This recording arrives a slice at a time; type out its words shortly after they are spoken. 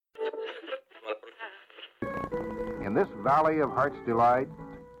In this valley of heart's delight,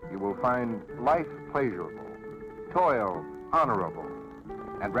 you will find life pleasurable, toil honorable,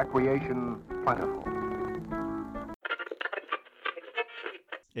 and recreation plentiful.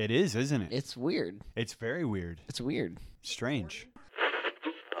 It is, isn't it? It's weird. It's very weird. It's weird. Strange.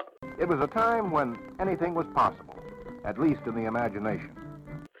 It was a time when anything was possible, at least in the imagination.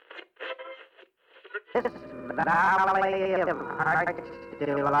 This valley of heart's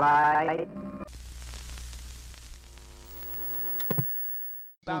delight.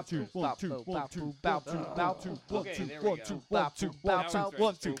 One, two, one, two, one, two, one, two, one, two, one, two, one, two, one, two,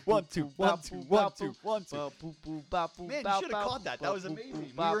 one, two, one, two, one, two, one, two, one, two, one, two. Man, you should have caught that. That was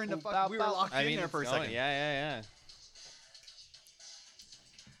amazing. We were locked in there for a second. Yeah.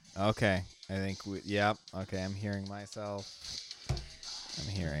 Okay, I think okay, I'm hearing myself. I'm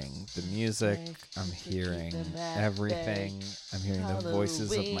hearing the music. I'm hearing everything. I'm hearing the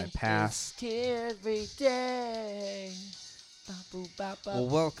voices of my past. Every day. Well,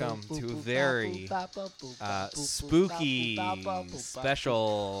 welcome to a very spooky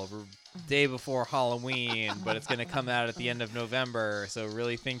special day before Halloween, but it's going to come out at the end of November, so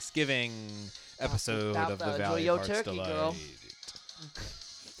really Thanksgiving episode of the Valley of Heart's turkey, Delight. girl.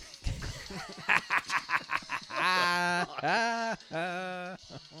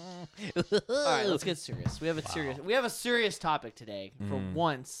 All right, let's get serious. We have a serious topic today. For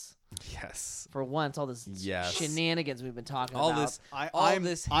once. Yes. For once, all this shenanigans we've been talking about.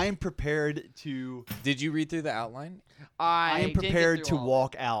 I'm prepared to. Did you read through the outline? I am prepared to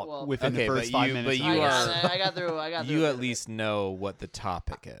walk out within the first 5 minutes. But you I got through. You at least know what the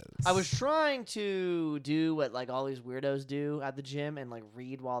topic is. I was trying to do what like all these weirdos do at the gym and like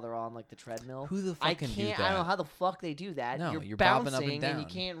read while they're on like the treadmill. Who the fuck can do that? I don't know how the fuck they do that. No, you're bobbing bouncing up and down. you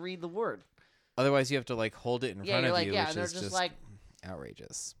can't read the word. Otherwise, you have to like hold it in front of you, which is just like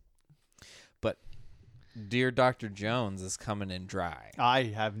outrageous. But dear Dr. Jones is coming in dry. I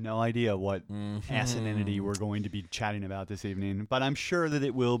have no idea what asininity we're going to be chatting about this evening, but I'm sure that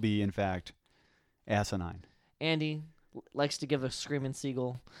it will be, in fact, asinine. Andy likes to give a screaming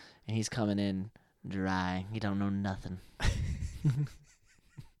seagull, and he's coming in dry. He don't know nothing.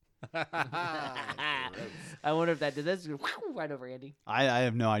 I wonder if that did this right over Andy. I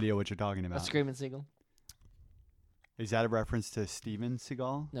have no idea what you're talking about. A screaming seagull. Is that a reference to Steven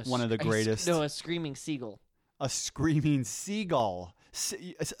Seagal? No, one of the greatest. No, a screaming seagull. A screaming seagull.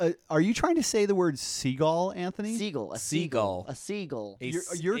 Are you trying to say the word seagull, Anthony? Seagull. A seagull. A seagull.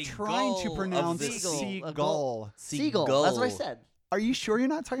 You're trying to pronounce seagull. Seagull. That's what I said. Are you sure you're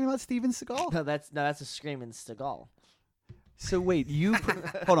not talking about Steven Seagal? No, that's a screaming seagull. So wait,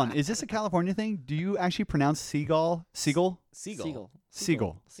 hold on. Is this a California thing? Do you actually pronounce seagull? Seagull. Seagull.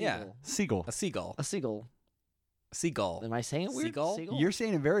 Yeah. Seagull. A seagull. A seagull. Seagull. Am I saying it weird? Seagull? You're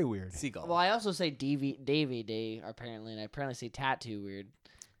saying it very weird. Seagull. Well, I also say DVD apparently, and I apparently say tattoo weird.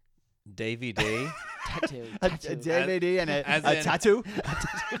 Davy D. Tattoo. A DVD and a tattoo.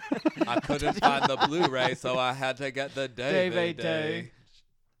 I couldn't find the Blu-ray, so I had to get the DVD.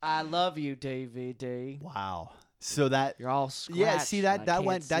 I love you, DVD. Wow. So that you're all scratched. Yeah, see that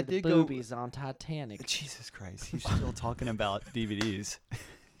did go boobies on Titanic. Jesus Christ, he's still talking about DVDs.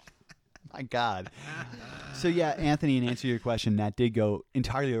 My God. So yeah, Anthony, in answer to your question, that did go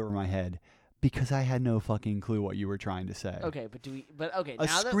entirely over my head because I had no fucking clue what you were trying to say. Okay, but okay. A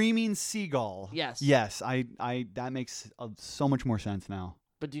screaming seagull. Yes. Yes, I that makes so much more sense now.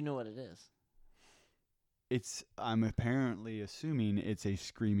 But do you know what it is? I'm apparently assuming it's a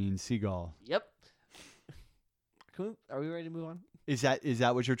screaming seagull. Yep. Are we ready to move on? Is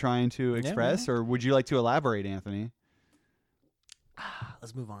that what you're trying to express, or would you like to elaborate, Anthony?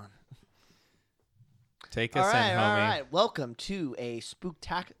 Let's move on. Take us in, homie. All right. Welcome to a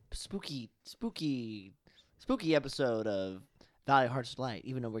spooky episode of Valley of Heart's Delight,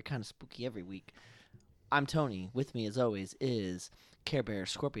 even though we're kind of spooky every week. I'm Tony. With me, as always, is Care Bear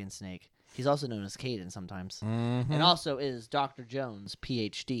Scorpion Snake. He's also known as Caden sometimes. Mm-hmm. And also is Dr. Jones,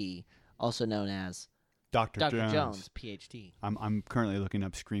 Ph.D., also known as Dr. Jones, Ph.D. I'm currently looking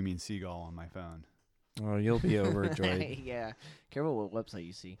up Screaming Seagull on my phone. Oh, you'll be overjoyed. Yeah. Careful what website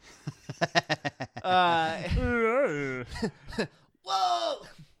you see. Whoa!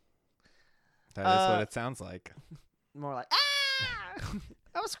 That is what it sounds like. More like, ah!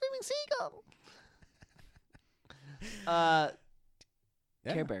 I'm a screaming seagull.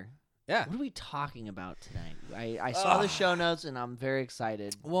 Care Bear. Yeah. What are we talking about tonight? I saw the show notes, and I'm very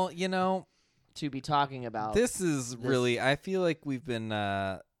excited. Well, to be talking about this is really. I feel like we've been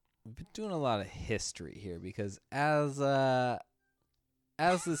doing a lot of history here because as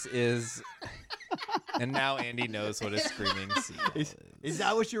as this is, and now Andy knows what a screaming seagull Is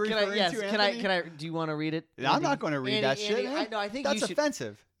that what you're Can referring I? Yes. to, Can Anthony? I? Do you want to read it? I'm Andy? not going to read that shit. Andy, I think that's you should.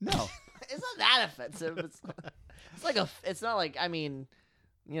 offensive. No. It's not that offensive. It's like a. It's not like, I mean,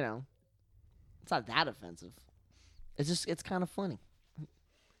 you know, it's not that offensive. It's kind of funny.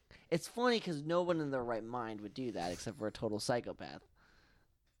 It's funny because no one in their right mind would do that except for a total psychopath.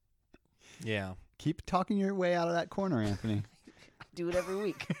 Yeah. Keep talking your way out of that corner, Anthony. I do it every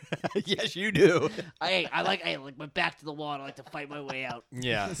week. Yes, you do. I like my back to the wall. And I like to fight my way out.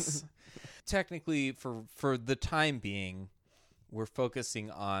 Yes. Technically, for the time being, we're focusing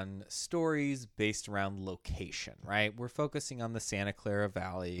on stories based around location, right? We're focusing on the Santa Clara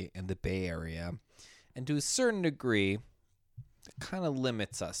Valley and the Bay Area. And to a certain degree, it kind of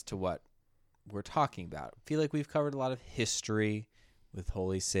limits us to what we're talking about. I feel like we've covered a lot of history with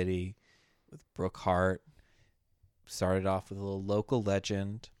Holy City, with Brookhart. Started off with a little local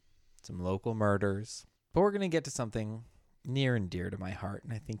legend, some local murders. But we're going to get to something near and dear to my heart,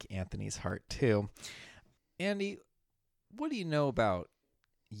 and I think Anthony's heart too. Andy, what do you know about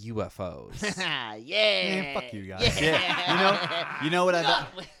UFOs? Yeah. Man, fuck you guys. Yeah. You know what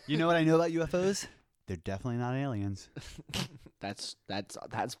I know about UFOs? They're definitely not aliens. That's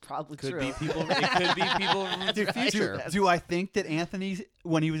probably Could true. be people. It could be people from the future. Do I think that Anthony,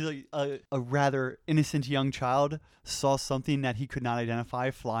 when he was a rather innocent young child, saw something that he could not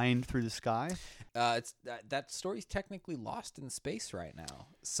identify flying through the sky? It's that story's technically lost in space right now.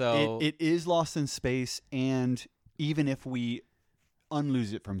 So It is lost in space, and even if we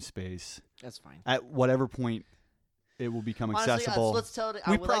unlose it from space, That's fine. at whatever point it will become Honestly, accessible. let's tell it.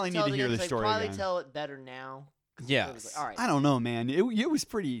 We I would probably like need to tell it hear again, the 'cause story I probably again. tell it better now. 'Cause Yes. it was like, all right. I don't know, man. It was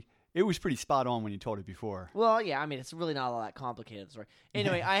pretty spot on when you told it before. Well, yeah, I mean, it's really not all that complicated story.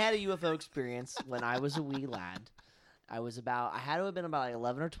 Anyway, I had a UFO experience when I was a wee lad. I had to have been about like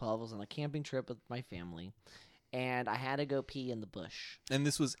 11 or 12. I was on a camping trip with my family, and I had to go pee in the bush. And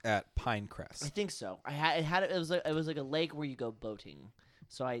this was at I Pinecrest. think so. It was like a lake where you go boating.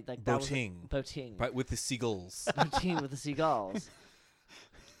 So I like that was Boating. boating. Right, with the seagulls. Boating with the seagulls.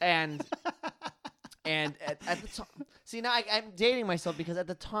 And at the time, see, now I'm dating myself because at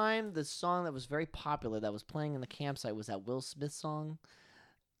the time the song that was very popular that was playing in the campsite was that Will Smith song,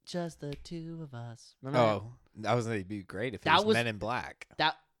 "Just the Two of Us." Remember Oh, that was it'd be great if it That was was- Men in Black.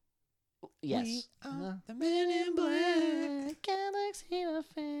 that? Yes. We are the Men in Black. Galaxy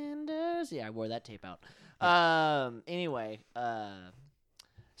Defenders. Yeah, I wore that tape out. Anyway,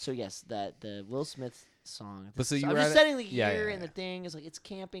 so yes, the Will Smith song. But so you I'm were just at setting the yeah, year yeah, and the yeah. thing is like it's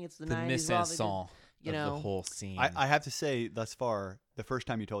camping. It's the The 90s. mise we're all en thinking, scène you of know, the whole scene. I have to say, thus far, the first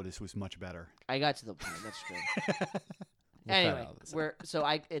time you told us was much better. I got to the point. That's true. We'll cut Anyway, all this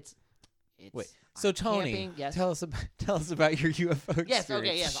out. it's Wait. So I'm Tony, camping, yes. tell us about your UFO Yes, experience.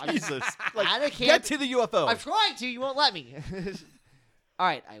 okay, yes. I'm, Jesus. at a Get camp, to the UFO. I'm trying to. You won't let me. All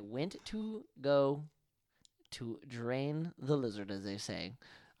right, I went to go to drain the lizard, as they say.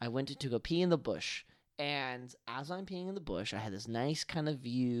 I went to go pee in the bush, and as I'm peeing in the bush, I had this nice kind of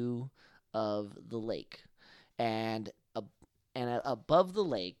view of the lake, and above the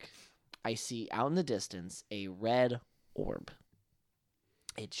lake, I see out in the distance a red orb.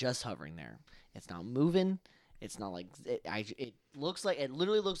 It's just hovering there. It's not moving. It's not like it looks like it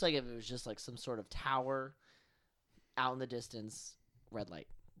literally looks like if it was just like some sort of tower out in the distance. Red light.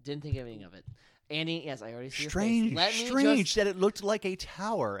 Didn't think anything of it. Andy, yes, I already see your face. Let me Strange just- that it looked like a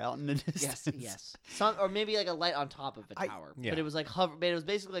tower out in the distance. Yes. Or maybe like a light on top of a tower. Yeah. But it was like hover. But it was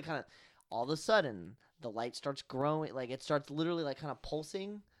basically kind of all of a sudden the light starts growing. Like it starts literally like kind of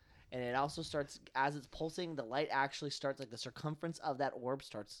pulsing, and it also starts as it's pulsing. The light actually starts like the circumference of that orb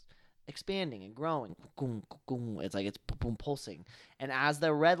starts expanding and growing. It's like it's boom pulsing, and as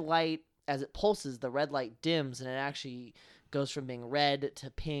it pulses, the red light dims, and it actually goes from being red to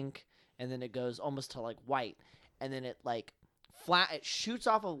pink, and then it goes almost to like white, and then it like it shoots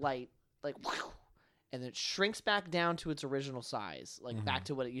off of light like whew, and then it shrinks back down to its original size, like back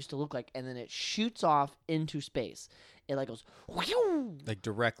to what it used to look like, and then it shoots off into space. It like goes whew, Like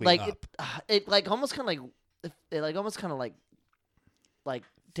directly like up. it like almost kind of like it like almost kind of like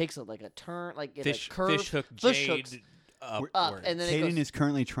takes a turn, like it Fish, like curves, fish hook fish jade hooks upward. up, and then it Kaden goes. is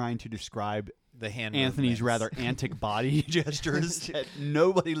currently trying to describe the hand Anthony's movements. rather antic body gestures that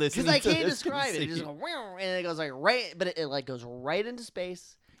nobody listening Because I to can't this can describe it. It see. just goes, "Wow," and it goes like right, but it like goes right into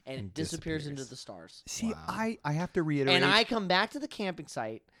space and it disappears into disappears. the stars. See, Wow. I have to reiterate. And I come back to the camping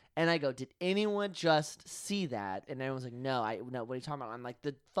site and I go, "Did anyone just see that?" And everyone's like, "No, no. What are you talking about?" I'm like,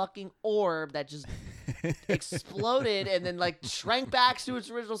 "The fucking orb that just exploded and then like shrank back to its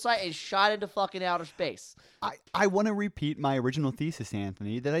original site and shot into fucking outer space. I want to repeat my original thesis,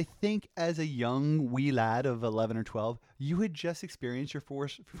 Anthony, that I think as a young wee lad of 11 or 12, you had just experienced your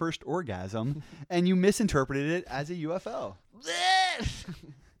first orgasm and you misinterpreted it as a UFO.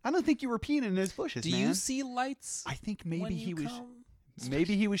 I don't think you were peeing in those bushes, Do man. you see lights? I think maybe when he you was. come?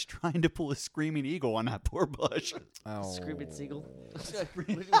 Maybe he was trying to pull a screaming eagle on that poor bush. Oh. Screaming seagull. What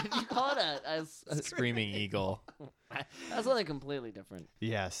did you call it? A Screaming eagle. That's something completely different.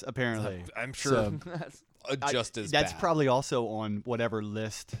 Yes, apparently. I'm sure That's- just as That's bad. probably also on whatever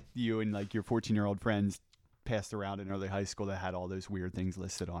list you and like your 14-year-old friends passed around in early high school that had all those weird things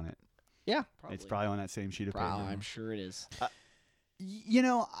listed on it. yeah, probably. It's probably on that same sheet of paper. I'm sure it is. You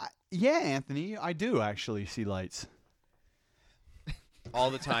know, yeah, Anthony, I do actually see lights. all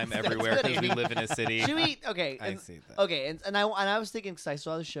the time, everywhere, good. because we live in a city. Should we? Okay. I and- see that. Okay, and I was thinking, because I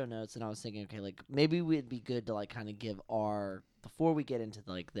saw the show notes, and I was thinking, okay, like maybe it'd be good to like kind of give our, before we get into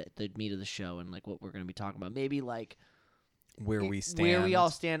like the meat of the show and like what we're going to be talking about, maybe like Where we stand. where we all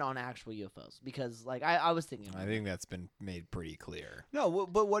stand on actual UFOs, because like I was thinking, I think that's been made pretty clear. No,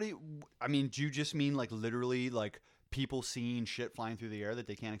 but what do you? I mean, do you just mean like literally like people seeing shit flying through the air that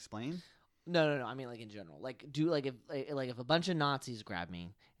they can't explain? no, I mean like in general, like if a bunch of Nazis grabbed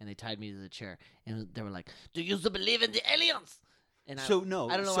me and they tied me to the chair and they were like, "Do you still believe in the aliens?" And I don't know.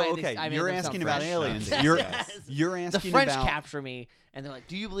 So why okay, I made you're them sound asking about French. aliens. Yes. You're The asking French about. capture me and they're like,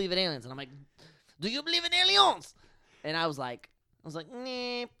 "Do you believe in aliens?" And I'm like, "Do you believe in aliens?" And I was like,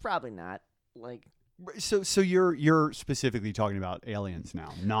 nah, probably not. Like, So you're specifically talking about aliens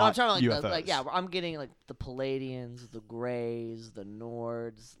now, not no, I'm talking UFOs. like I'm getting like the Palladians, the Greys, the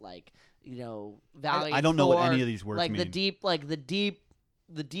Nords, like Valiant. I don't know what Thor, any of these words like mean. the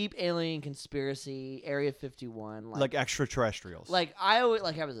deep alien conspiracy, Area 51, like extraterrestrials. like I always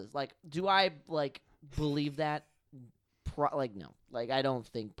like how is this? Like, do I like believe that? Like no, like I don't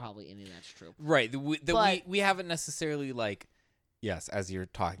think probably any of that's true. Right. But- We haven't necessarily like, yes, as you're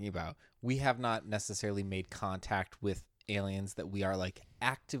talking about, we have not necessarily made contact with aliens that we are like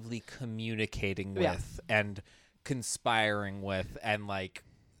actively communicating with Yeah. and conspiring with and like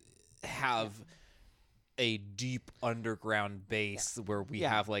have a deep underground base where we Yeah.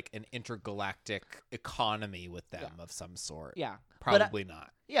 have like an intergalactic economy with them Yeah. of some sort. Yeah, Probably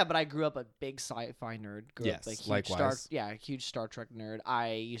not. Yeah, but I grew up a big sci-fi nerd. Grew Yes, up, like, huge likewise. a huge Star Trek nerd.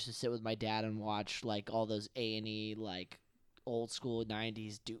 I used to sit with my dad and watch like all those A&E like old school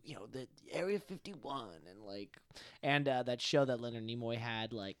 '90s the Area 51 and that show that Leonard Nimoy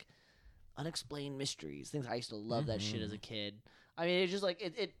had, like Unexplained Mysteries. Things I used to love that shit as a kid. I mean, it's just like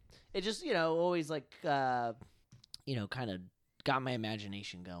it just always like kind of got my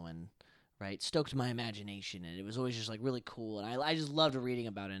imagination going. Right, stoked my imagination, and it was always just like really cool, and I just loved reading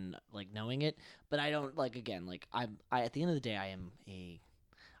about it and like knowing it. But I don't I at the end of the day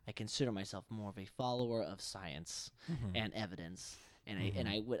I consider myself more of a follower of science and evidence, and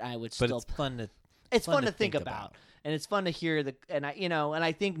I would But still. it's fun to It's fun to think about, and it's fun to hear and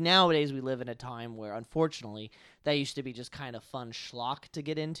I think nowadays we live in a time where unfortunately that used to be just kind of fun schlock to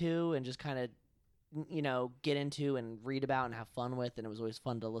get into and just kind of get into and read about and have fun with, and it was always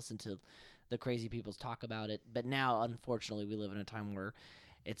fun to listen to the crazy people talk about it. But now, unfortunately, we live in a time where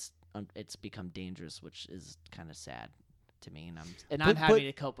it's become dangerous, which is kind of sad to me, and I'm happy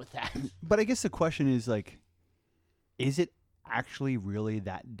to cope with that. But I guess the question is like, is it actually really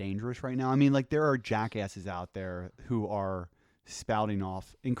that dangerous right now? I mean, like there are jackasses out there who are spouting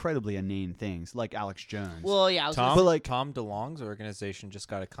off incredibly inane things, like Alex Jones. Well, yeah, I was Tom, But, like- Tom DeLonge's organization just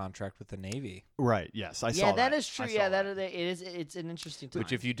got a contract with the Navy. Right? Yes, I saw yeah, that. that is true. I saw Yeah, that. it is. It's an interesting time.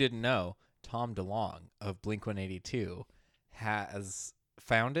 Which, if you didn't know, Tom DeLonge of Blink-182 has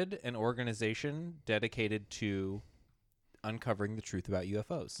founded an organization dedicated to uncovering the truth about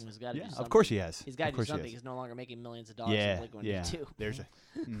UFOs. He's got to Yeah, do of something. course he has. He's got to Of do course he something. has. He's no longer making millions of dollars. Yeah, Blink yeah. 182. There's a.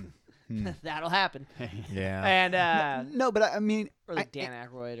 That'll happen. Yeah. And No, but I mean, or like Dan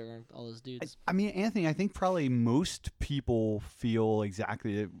Aykroyd or all those dudes. I mean, Anthony, I think probably most people feel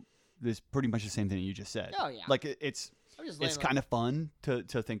exactly this, pretty much the same thing that you just said. Oh, yeah. Like it's I'm just it's laying kind of fun to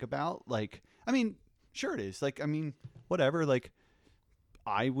think about. Like, I mean, sure it is. Like, I mean, whatever. Like,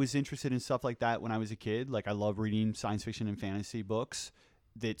 I was interested in stuff like that when I was a kid. Like, I love reading science fiction and fantasy books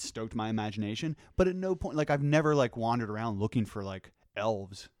that stoked my imagination. But at no point, like, I've never like wandered around looking for like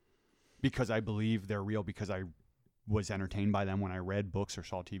elves because I believe they're real because I was entertained by them when I read books or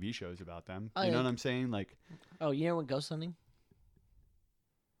saw TV shows about them. Oh, you know yeah. what I'm saying? Like, Oh, you know what ghost hunting?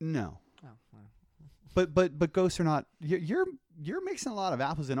 no. Oh, well. But ghosts are not. you're mixing a lot of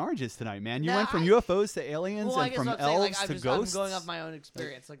apples and oranges tonight, man. You Nah, went from UFOs to aliens Well, I and guess from what I'm saying, elves to ghosts. I'm going off my own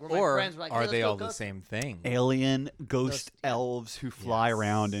experience. Like, where my Or friends were like, hey, are let's they go all the ghost same thing? Alien, ghost, Ghost, yeah. elves who fly Yes.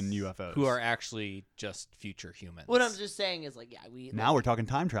 around in UFOs. Who are actually just future humans. What I'm just saying is, like, yeah, now we're talking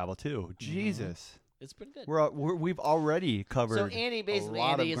time travel too. Jesus, it's pretty good. we've already covered. So Andy, basically, a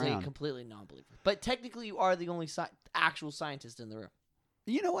lot Andy of is a ground. completely non-believer. But technically, you are the only actual scientist in the room.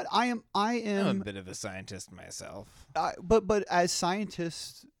 You know what? I am. I'm a bit of a scientist myself. But as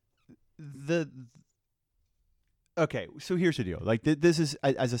scientists, okay. So here's the deal. Like this is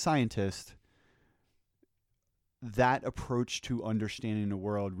as a scientist, that approach to understanding the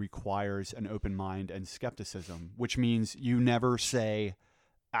world requires an open mind and skepticism, which means you never say,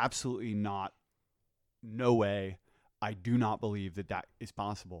 "Absolutely not, no way, I do not believe that is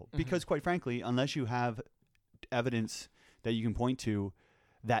possible." Mm-hmm. Because quite frankly, unless you have evidence that you can point to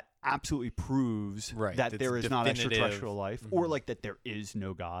that absolutely proves Right, that that's there is not definitive. extraterrestrial life, or like that there is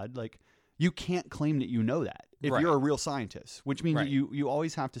no God, like you can't claim that you know that if Right. you're a real scientist, which means Right. you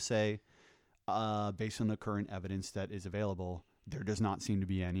always have to say, based on the current evidence that is available, there does not seem to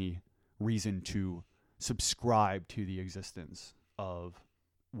be any reason to subscribe to the existence of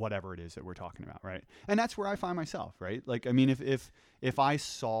whatever it is that we're talking about, right? And that's where I find myself, right? Like, I mean, if I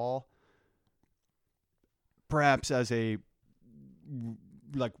saw, perhaps as a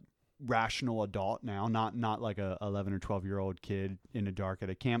like rational adult now, not like a 11 or 12-year-old kid in the dark at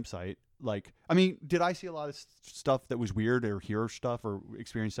a campsite. Like, I mean, did I see a lot of stuff that was weird or hear stuff or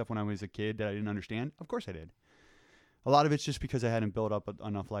experience stuff when I was a kid that I didn't understand? Of course I did. A lot of it's just because I hadn't built up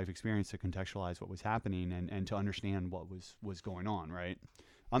enough life experience to contextualize what was happening and to understand what was going on, right?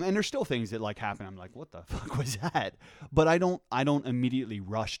 And there's still things that like happen. I'm like, what the fuck was that? But I don't immediately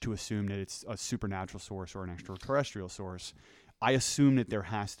rush to assume that it's a supernatural source or an extraterrestrial source. I assume that there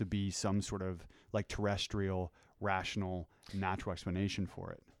has to be some sort of like terrestrial, rational, natural explanation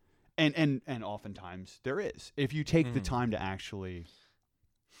for it. And oftentimes there is. If you take the time to actually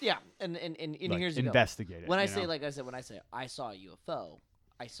Yeah, and like, here's the go. investigate it. When I you say, know? like I said, when I say I saw a UFO,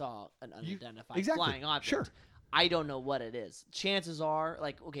 I saw an unidentified exactly. flying object. Sure. I don't know what it is. Chances are,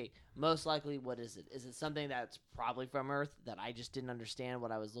 like, okay, most likely, what is it? Is it something that's probably from Earth that I just didn't understand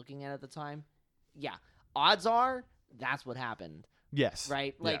what I was looking at the time? Yeah. Odds are that's what happened, Yes.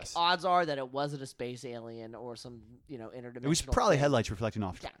 right? Like, yes. odds are that it wasn't a space alien or some, interdimensional. It was probably thing. headlights reflecting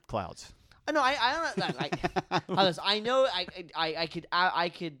off Yeah. clouds. No, I don't know. I know I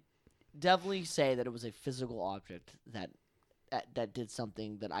could definitely say that it was a physical object that did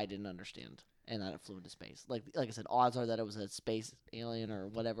something that I didn't understand, and that it flew into space. Like I said, odds are that it was a space alien or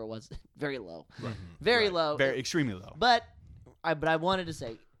whatever it was. Very low, very low, Very extremely low. But I wanted to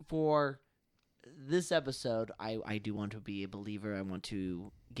say for this episode, I do want to be a believer. I want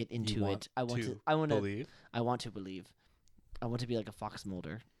to get into it. I want to believe. I want to believe. I want to be like a Fox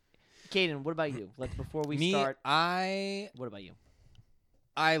Mulder. Caden, what about you? Like before we Me, start, I what about you?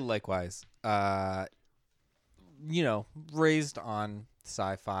 likewise, raised on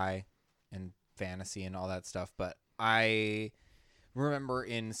sci-fi and fantasy and all that stuff. But I remember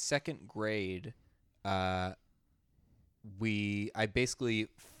in second grade, I basically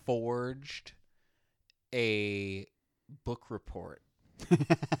forged a book report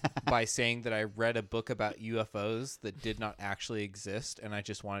by saying that I read a book about UFOs that did not actually exist, and I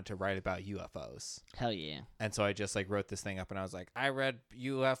just wanted to write about UFOs. Hell yeah. And so I just wrote this thing up, and I was like, I read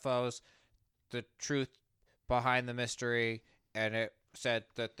UFOs, the truth behind the mystery, and it said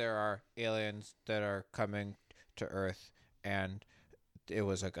that there are aliens that are coming to Earth, and it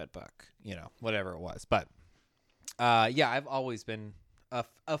was a good book, whatever it was. But I've always been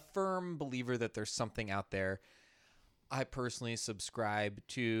a firm believer that there's something out there. I personally subscribe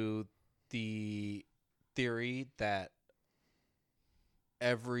to the theory that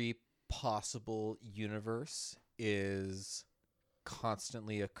every possible universe is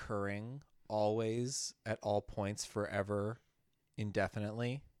constantly occurring, always, at all points, forever,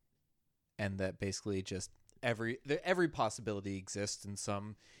 indefinitely, and that basically just every possibility exists in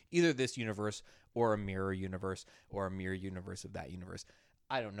either this universe or a mirror universe or a mirror universe of that universe.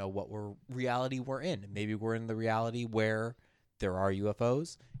 I don't know what reality we're in. Maybe we're in the reality where there are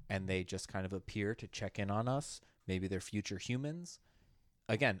UFOs and they just kind of appear to check in on us. Maybe they're future humans.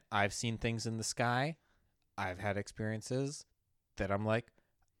 Again, I've seen things in the sky. I've had experiences that I'm like,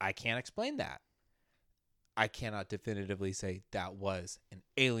 I can't explain that. I cannot definitively say that was an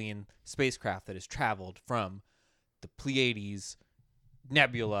alien spacecraft that has traveled from the Pleiades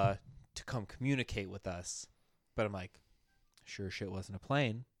nebula to come communicate with us. But I'm like, sure shit wasn't a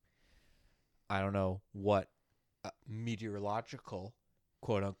plane. I don't know what meteorological,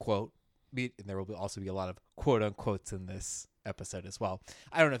 quote unquote, and there will also be a lot of quote unquotes in this episode as well.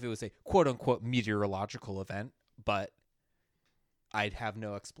 I don't know if it was a quote-unquote meteorological event, but I'd have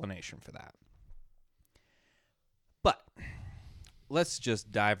no explanation for that. But let's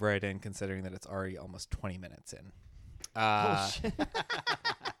just dive right in, considering that it's already almost 20 minutes in.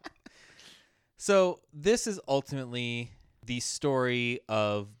 So this is ultimately the story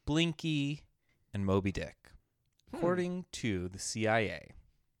of Blinky and Moby Dick, according to the CIA.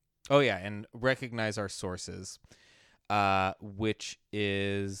 Oh, yeah, and recognize our sources, which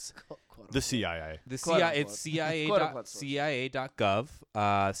is The CIA. the Quote, CIA. unquote. It's CIA. Quote, unquote source.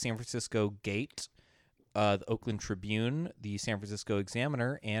 CIA.gov, San Francisco Gate, the Oakland Tribune, the San Francisco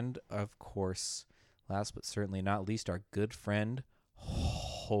Examiner, and, of course, last but certainly not least, our good friend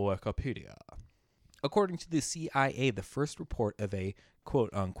Wikipedia. According to the CIA, the first report of a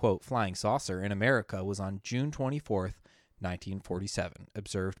quote-unquote flying saucer in America was on June 24th, 1947,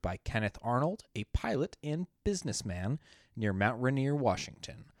 observed by Kenneth Arnold, a pilot and businessman near Mount Rainier,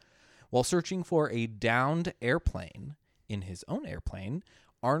 Washington. While searching for a downed airplane in his own airplane,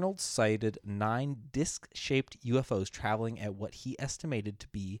 Arnold sighted 9 disc-shaped UFOs traveling at what he estimated to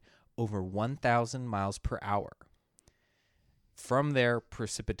be over 1,000 miles per hour. From there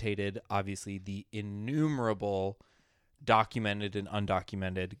precipitated, obviously, the innumerable documented and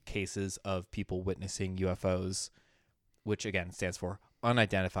undocumented cases of people witnessing UFOs, which, again, stands for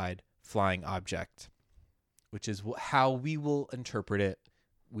Unidentified Flying Object, which is how we will interpret it.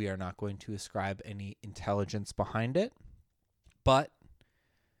 We are not going to ascribe any intelligence behind it, but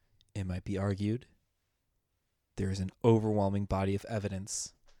it might be argued there is an overwhelming body of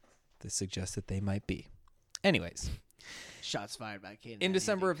evidence that suggests that they might be. Anyways, Shots fired by Kane. in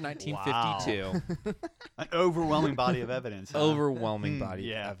December of 1952, An overwhelming body of evidence. Huh? overwhelming body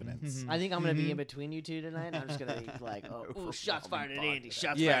yeah. of evidence. I think I'm gonna be in between you two tonight. I'm just gonna be like, oh, shots fired at Andy.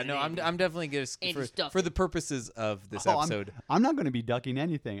 Shots Yeah, fired no, at I'm Andy. definitely going Andy to, stuffed for it. the purposes of this Oh, episode. I'm not going to be ducking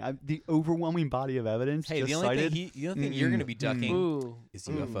anything. The overwhelming body of evidence. Hey, just the only cited, thing you're going to be ducking Ooh, is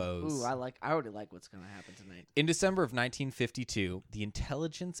ooh, UFOs. Ooh, I already like what's gonna happen tonight. In December of 1952, the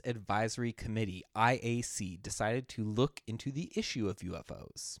Intelligence Advisory Committee, IAC, decided to look into the issue of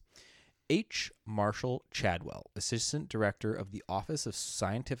UFOs. H. Marshall Chadwell, Assistant Director of the Office of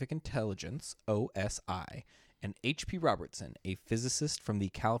Scientific Intelligence, OSI, and H.P. Robertson, a physicist from the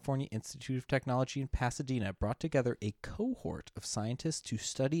California Institute of Technology in Pasadena, brought together a cohort of scientists to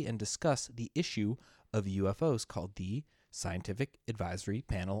study and discuss the issue of UFOs called the Scientific Advisory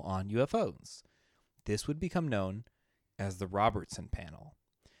Panel on UFOs. This would become known as the Robertson Panel.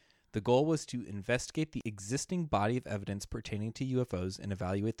 The goal was to investigate the existing body of evidence pertaining to UFOs and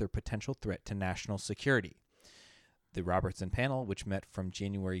evaluate their potential threat to national security. The Robertson Panel, which met from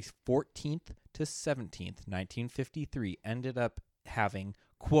January 14th to 17th, 1953, ended up having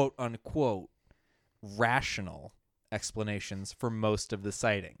quote-unquote rational explanations for most of the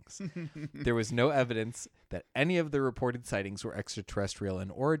sightings. There was no evidence that any of the reported sightings were extraterrestrial in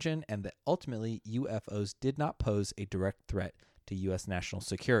origin, and that ultimately UFOs did not pose a direct threat to U.S. national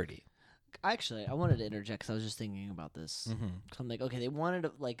security. Actually, I wanted to interject because I was just thinking about this. So I'm like, okay, they wanted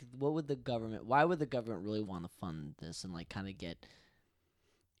to, like, why would the government really want to fund this and, like, kind of get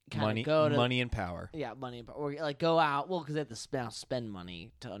Money, go to, money and power. Yeah, money and or like go out. Well, because they have to spend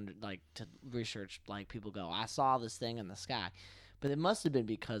money to to research. Like people go, I saw this thing in the sky, but it must have been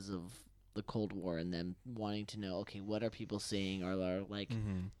because of the Cold War and them wanting to know, okay, what are people seeing? Are like,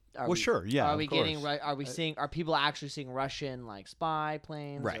 are Well, we, sure, yeah. Are of we course. getting right? Are we seeing? Are people actually seeing Russian like spy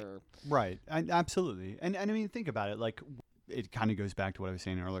planes? Right. Or, Right. Absolutely. And I mean, think about it. Like, it kind of goes back to what I was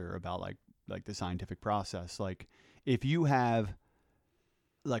saying earlier about like the scientific process. Like, if you have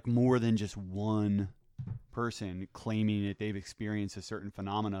like more than just one person claiming that they've experienced a certain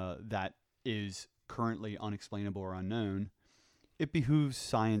phenomena that is currently unexplainable or unknown, it behooves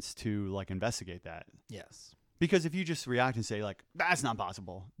science to like investigate that. Yes. Because if you just react and say like that's not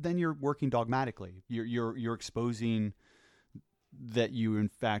possible, then you're working dogmatically. You're exposing that you in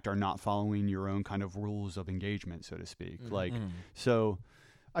fact are not following your own kind of rules of engagement, so to speak. Like, so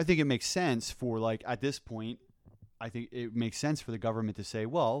I think it makes sense for like at this point, I think it makes sense for the government to say,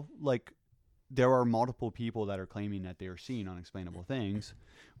 well, like there are multiple people that are claiming that they are seeing unexplainable things.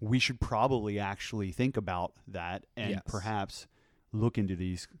 We should probably actually think about that and perhaps look into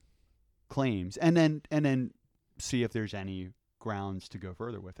these claims and then see if there's any grounds to go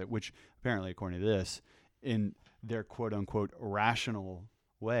further with it, which apparently, according to this, in their quote-unquote rational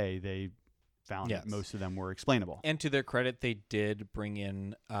way, they found that most of them were explainable. And to their credit, they did bring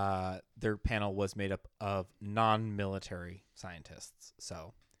in, their panel was made up of non-military scientists.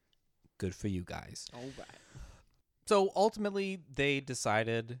 So good for you guys. all right. So ultimately, the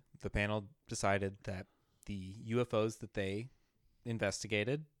panel decided that the UFOs that they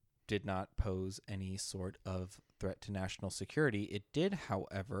investigated did not pose any sort of threat to national security. It did,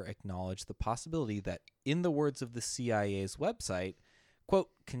 however, acknowledge the possibility that, in the words of the CIA's website, quote,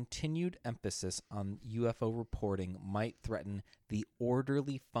 continued emphasis on UFO reporting might threaten the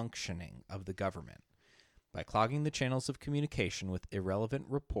orderly functioning of the government by clogging the channels of communication with irrelevant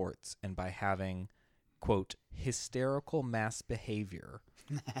reports and by having, quote, hysterical mass behavior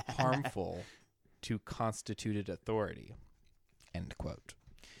harmful to constituted authority, end quote.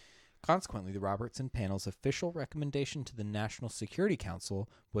 Consequently, the Robertson panel's official recommendation to the National Security Council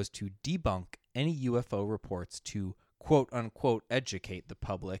was to debunk any UFO reports to quote-unquote educate the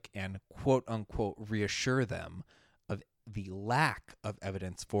public and quote-unquote reassure them of the lack of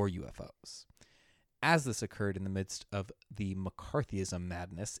evidence for UFOs. As this occurred in the midst of the McCarthyism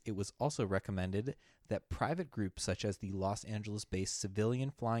madness, it was also recommended that private groups such as the Los Angeles-based Civilian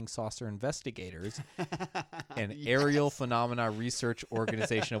Flying Saucer Investigators and Aerial Phenomena Research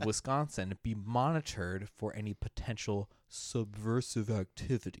Organization of Wisconsin be monitored for any potential subversive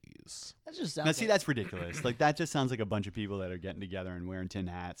activities. That just sounds Now, see, that's ridiculous. Like, that just sounds like a bunch of people that are getting together and wearing tin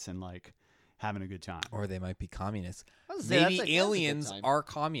hats and, like, having a good time. Or they might be communists. I was gonna say, Maybe that's a good aliens time. are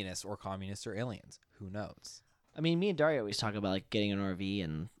communists, or communists are aliens. Who knows? I mean, me and Dario always talk about like getting an RV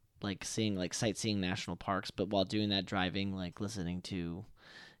and like seeing like sightseeing national parks, but while doing that, driving, like listening to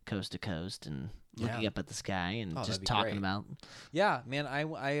Coast to Coast and looking Yeah. up at the sky and Oh, just that'd be talking great. about. Yeah, man,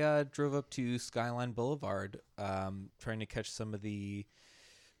 I drove up to Skyline Boulevard trying to catch some of the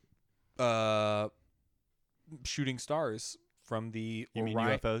shooting stars from the You mean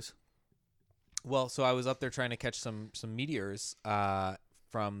Orion. UFOs? Well, so I was up there trying to catch some meteors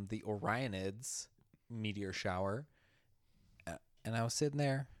from the Orionids meteor shower, and I was sitting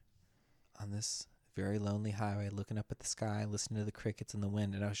there on this very lonely highway looking up at the sky, listening to the crickets and the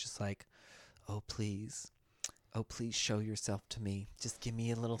wind, and I was just like, oh please show yourself to me, just give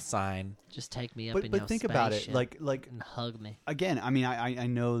me a little sign. Just take me up in your But think about it, spaceship like and hug me. again, I mean, I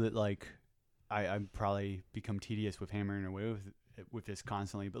know that like I probably become tedious with hammering away with this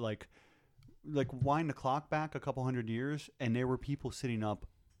constantly, but like wind the clock back a couple hundred years, and there were people sitting up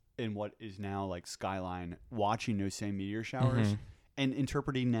in what is now like Skyline watching those same meteor showers Mhm. and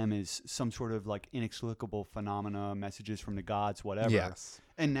interpreting them as some sort of like inexplicable phenomena, messages from the gods, whatever. Yes.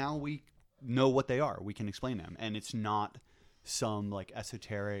 And now we know what they are. We can explain them, and it's not some like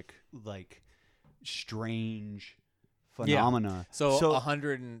esoteric, like strange phenomena. So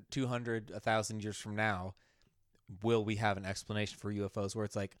 100 and 200, 1,000 years from now, will we have an explanation for UFOs where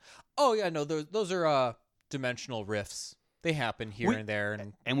it's like, oh yeah, no, those are dimensional rifts. They happen here We- and there,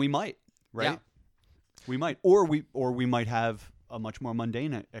 and and we might, right? Yeah. We might, or we might have a much more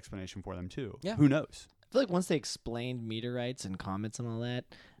mundane explanation for them too. Yeah. Who knows? I feel like once they explained meteorites and comets and all that,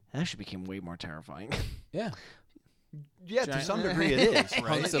 it actually became way more terrifying. yeah, Yeah, Giant- to some degree it is, right?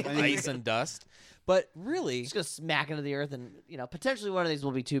 hunks of I mean, ice and dust. But really, Just go smack into the earth, and potentially one of these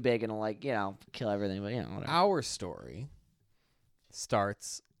will be too big and it'll kill everything. But whatever. our story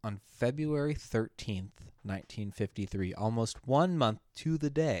starts on February 13th, 1953, almost 1 month to the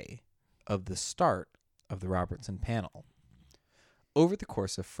day of the start of the Robertson panel. Over the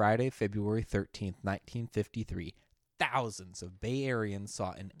course of Friday, February 13th, 1953, thousands of Bay Areans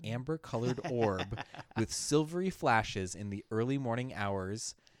saw an amber-colored orb with silvery flashes in the early morning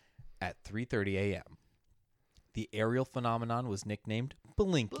hours at 3:30 a.m. The aerial phenomenon was nicknamed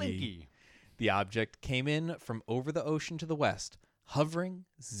Blinky. Blinky. The object came in from over the ocean to the west, hovering,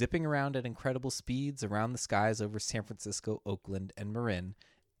 zipping around at incredible speeds around the skies over San Francisco, Oakland, and Marin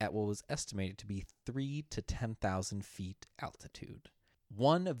at what was estimated to be 3,000 to 10,000 feet altitude.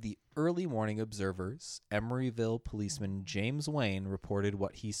 One of the early morning observers, Emeryville policeman James Wayne, reported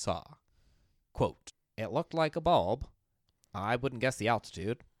what he saw. Quote, "It looked like a bulb. I wouldn't guess the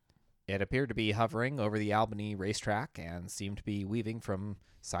altitude. It appeared to be hovering over the Albany racetrack and seemed to be weaving from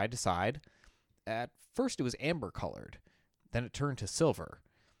side to side. At first it was amber-colored. Then it turned to silver.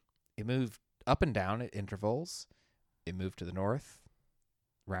 It moved up and down at intervals. It moved to the north,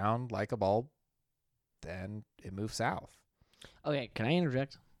 round like a bulb. Then it moved south." Okay, can I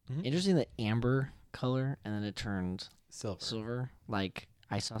interject? Mhm. Interesting that amber color and then it turned Silver. silver. Like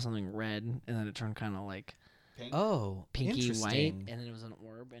I saw something red and then it turned kind of like Oh, pinky white, interesting. and then it was an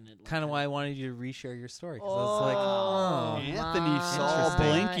orb, and it Kind of why I wanted you to reshare your story. 'Cause I was like, oh. Anthony saw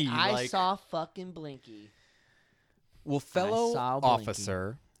Interesting. Blinky. I like, saw fucking Blinky. Well, fellow saw Blinky.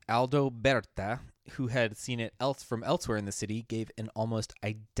 officer Aldo Berta, who had seen it from elsewhere in the city, gave an almost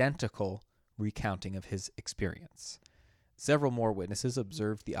identical recounting of his experience. Several more witnesses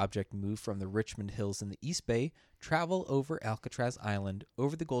observed the object move from the Richmond Hills in the East Bay, travel over Alcatraz Island,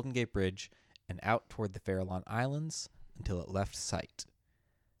 over the Golden Gate Bridge, and out toward the Farallon Islands until it left sight.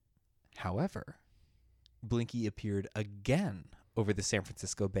 However, Blinky appeared again over the San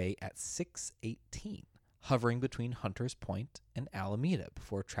Francisco Bay at 6:18, hovering between Hunters Point and Alameda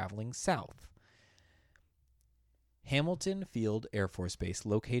before traveling south. Hamilton Field Air Force Base,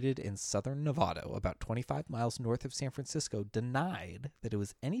 located in southern Nevada, about 25 miles north of San Francisco, denied that it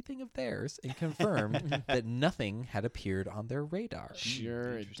was anything of theirs and confirmed that nothing had appeared on their radar.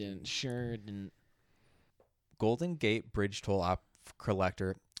 Sure it didn't. Golden Gate Bridge Toll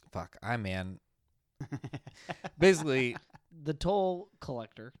Collector. Basically, The toll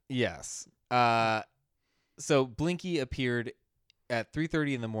collector. yes. So Blinky appeared at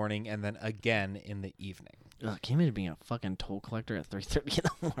 3:30 in the morning and then again in the evening. Ugh, can you imagine being a fucking toll collector at 3:30 in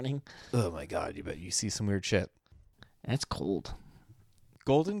the morning? Oh my God, you bet you see some weird shit. That's cold.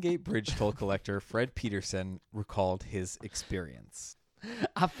 Golden Gate Bridge Toll Collector Fred Peterson recalled his experience.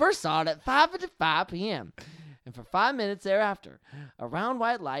 I first saw it at 5:55 p.m. and for 5 minutes thereafter, a round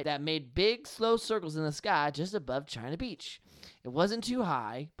white light that made big, slow circles in the sky just above China Beach. It wasn't too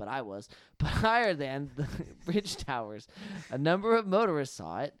high, but higher than the bridge towers. A number of motorists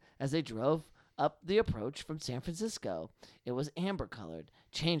saw it as they drove up the approach from San Francisco. It was amber-colored,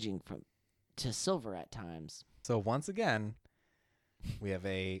 changing to silver at times. So once again, we have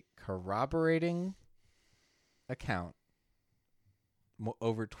a corroborating account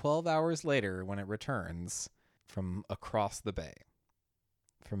over 12 hours later when it returns from across the bay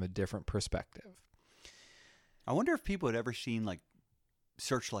from a different perspective. I wonder if people had ever seen like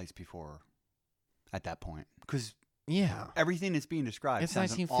searchlights before at that point, because everything that's being described It's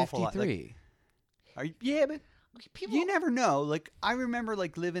sounds an awful lot. 1953. But you never know. Like I remember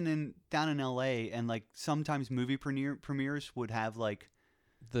like living down in LA, and like sometimes movie premieres would have like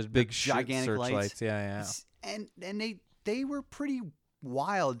the big gigantic searchlights. lights. Yeah. And they were pretty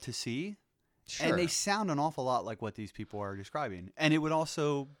wild to see. Sure. And they sound an awful lot like what these people are describing. And it would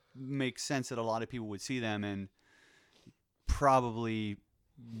also make sense that a lot of people would see them and probably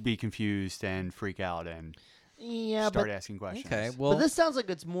be confused and freak out and start asking questions. Okay, well, but this sounds like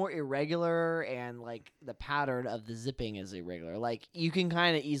it's more irregular, and like the pattern of the zipping is irregular. Like you can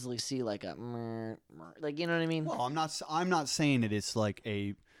kind of easily see like a like, you know what I mean? Well, I'm not saying that it's like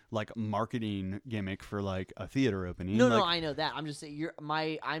a marketing gimmick for like a theater opening. No, I know that. I'm just saying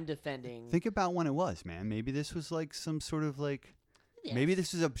I'm defending. Think about when it was, man. Maybe this was like some sort of like. Yes. Maybe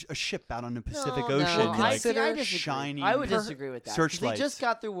this is a ship out on the Pacific No, Ocean, I like disagree. shining. I would disagree with that. 'Cause searchlights. They just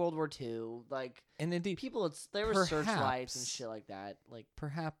got through World War II. Like, and indeed, people, there were searchlights and shit like that. Like,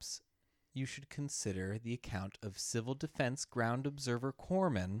 perhaps you should consider the account of Civil Defense Ground Observer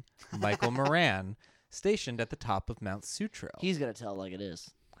Corpsman Michael Moran, stationed at the top of Mount Sutro. he's gonna tell it like it is.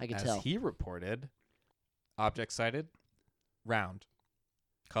 I can As tell. he reported, object sighted, round,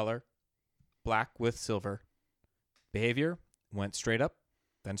 color, black with silver. Behavior, went straight up,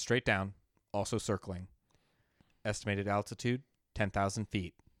 then straight down, also circling. Estimated altitude, 10,000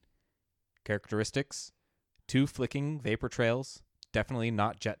 feet. Characteristics, 2 flicking vapor trails, definitely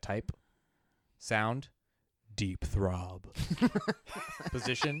not jet type. Sound, deep throb.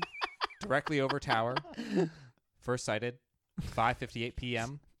 Position, directly over tower. First sighted, 5:58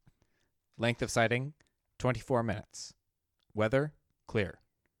 p.m. Length of sighting, 24 minutes. Weather, clear.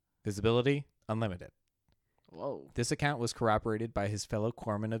 Visibility, unlimited. Whoa. This account was corroborated by his fellow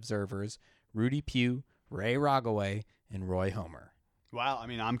corpsman observers, Rudy Pugh, Ray Rogaway, and Roy Homer. Wow, I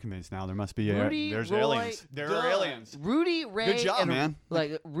mean, I'm convinced now. There must be there's Roy, aliens. There are aliens. Rudy, Ray, Good job, and, man.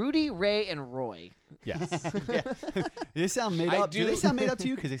 Like Rudy, Ray, and Roy. Yes. They sound made up. Do they sound made up to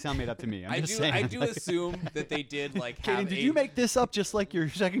you? Because they sound made up to me. I'm just saying. I do assume that they did like have Kaden, did you make this up just like your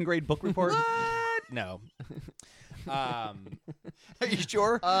second grade book report? No. Are you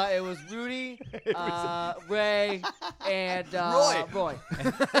sure? It was Rudy, Ray, and Roy. Roy.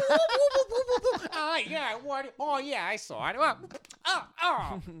 Yeah, what? Oh, yeah, I saw it.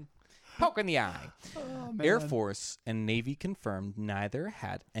 Poke in the eye. Oh, Air Force and Navy confirmed neither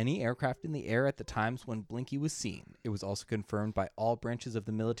had any aircraft in the air at the times when Blinky was seen. It was also confirmed by all branches of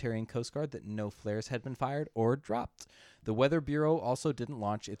the military and Coast Guard that no flares had been fired or dropped. The Weather Bureau also didn't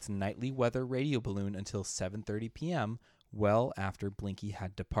launch its nightly weather radio balloon until 7:30 p.m., well after Blinky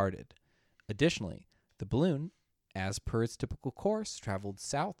had departed. Additionally, the balloon, as per its typical course, traveled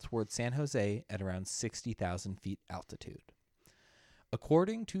south toward San Jose at around 60,000 feet altitude.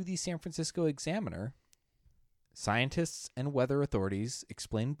 According to the San Francisco Examiner, scientists and weather authorities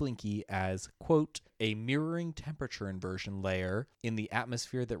explained Blinky as, quote, a mirroring temperature inversion layer in the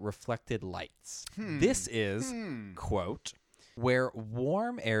atmosphere that reflected lights. This is, quote, where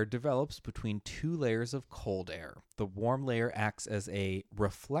warm air develops between two layers of cold air. The warm layer acts as a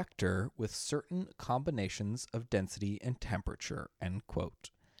reflector with certain combinations of density and temperature, end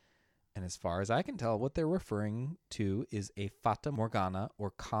quote. And as far as I can tell, what they're referring to is a fata morgana,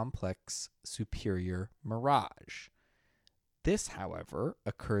 or complex superior mirage. This, however,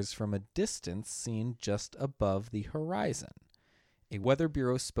 occurs from a distance seen just above the horizon. A Weather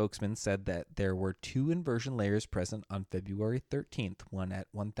Bureau spokesman said that there were two inversion layers present on February 13th, one at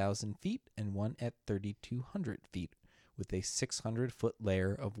 1,000 feet and one at 3,200 feet, with a 600-foot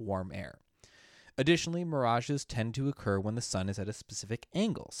layer of warm air. Additionally, mirages tend to occur when the sun is at a specific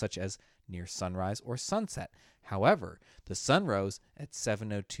angle, such as near sunrise or sunset. However, the sun rose at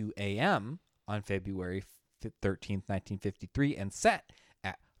 7:02 a.m. on February 13th, 1953, and set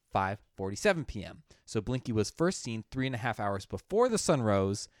at 5:47 p.m. So Blinky was first seen 3.5 hours before the sun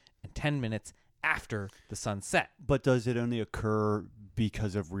rose and 10 minutes after the sun set. But does it only occur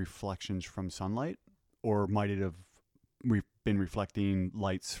because of reflections from sunlight, or might it have been reflecting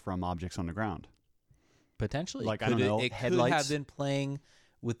lights from objects on the ground? Potentially. Like, I don't know, it headlights? could have been playing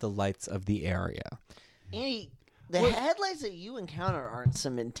with the lights of the area. Andy, the headlights that you encounter aren't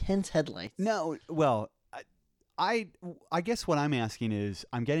some intense headlights. No, well, I guess what I'm asking is,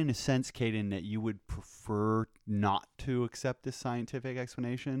 I'm getting a sense, Caden, that you would prefer not to accept this scientific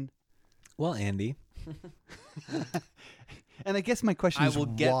explanation. Well, Andy, and I guess my question is, I will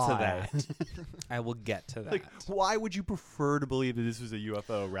get why? to that. I will get to that. Like, why would you prefer to believe that this was a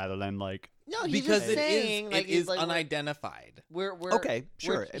UFO rather than like? No, he's Because just it saying, is, like, it is like, unidentified. We're Okay,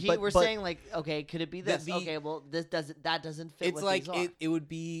 sure, We're but- saying like, okay, could it be this? Okay, well, that doesn't fit. It's what like these are. it would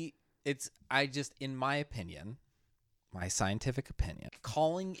be. In my opinion, my scientific opinion,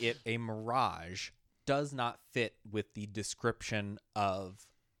 calling it a mirage does not fit with the description of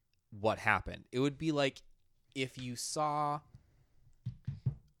what happened. It would be like if you saw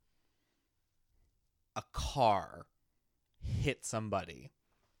a car hit somebody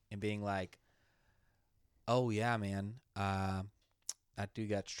and being like, oh yeah, man, that dude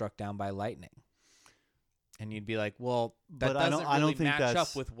got struck down by lightning. And you'd be like, well, that But I doesn't don't really think match that's-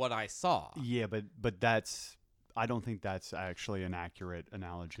 up with what I saw. Yeah, but that's. I don't think that's actually an accurate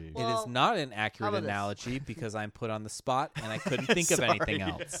analogy. It Well, is not an how accurate about this? analogy because I'm put on the spot and I couldn't think of anything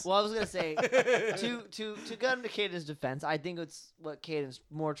Sorry. else. Well, I was gonna say to go into Caden's defense, I think it's what Caden's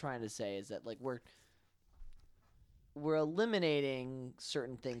more trying to say is that like we're eliminating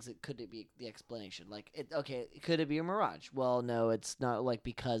certain things that could be the explanation. Like, could it be a mirage? Well, no, it's not. Like,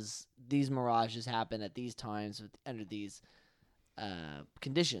 because these mirages happen at these times under these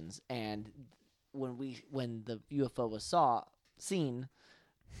conditions, and when the UFO was seen,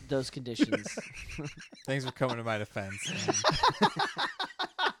 those conditions. Thanks for coming to my defense.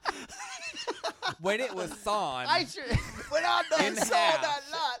 When it was sawn, When I In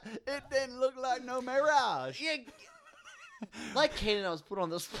half. lot, it didn't look like no mirage. Yeah, like Caden, I was put on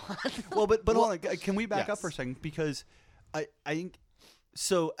the spot. Well, but hold on. Can we back up yes. for a second? Because I think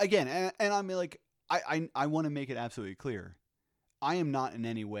so. Again, and I mean, like, I want to make it absolutely clear. I am not in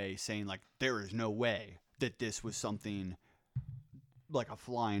any way saying like there is no way that this was something like a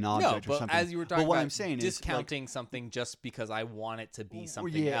flying object no, or but something. as you were talking but what about I'm saying discounting something just because I want it to be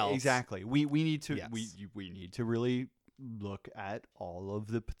something yeah, else. exactly. We need to Yes. we need to really look at all of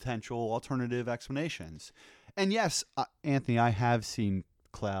the potential alternative explanations. And yes, Anthony, I have seen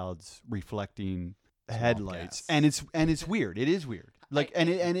clouds reflecting headlights, gas. and it's weird. It is weird. Like and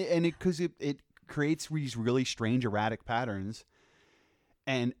because it creates these really strange erratic patterns.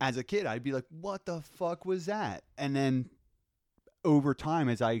 And as a kid, I'd be like, "What the fuck was that?" And then over time,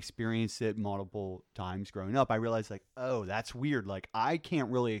 as I experienced it multiple times growing up, I realized like, "Oh, that's weird." Like, I can't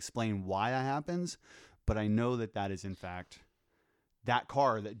really explain why that happens, but I know that is in fact that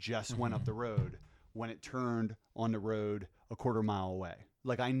car that just went up the road when it turned on the road a quarter mile away.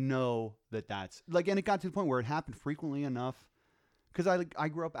 Like, I know that's like, and it got to the point where it happened frequently enough. Because I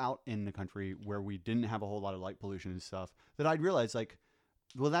grew up out in the country where we didn't have a whole lot of light pollution and stuff, that I'd realize like,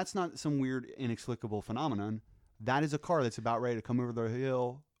 well, that's not some weird inexplicable phenomenon. That is a car that's about ready to come over the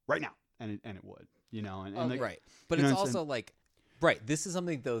hill right now, and it would, you know, and like, Right. But you know it's what I'm saying? also like, right, this is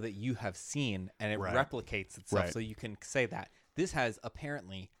something, though, that you have seen, and it Right. replicates itself, Right. so you can say that. This has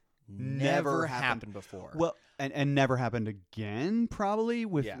apparently never happened before. Well, and never happened again, probably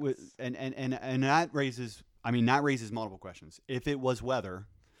with, Yes. with and that raises, I mean, that raises multiple questions. If it was weather,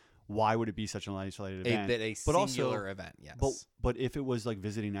 why would it be such an isolated event? a But also- singular event, yes. But if it was like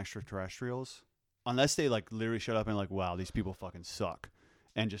visiting extraterrestrials, unless they like literally showed up and like, wow, these people fucking suck,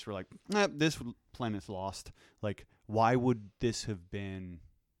 and just were like, this planet's lost. Like, why would this have been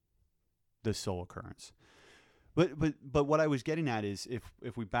the sole occurrence? But what I was getting at is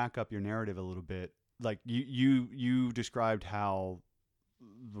if we back up your narrative a little bit, like you described how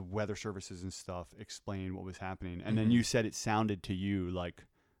the weather services and stuff explained what was happening, and then you said it sounded to you like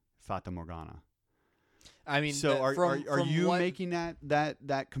Fata Morgana. I mean, so are you making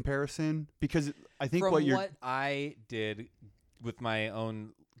that comparison? Because I think what I did with my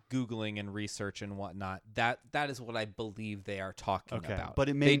own Googling and research and whatnot, that is what I believe they are talking about. But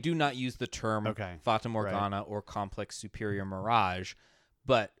they do not use the term Fata Morgana or complex superior mirage,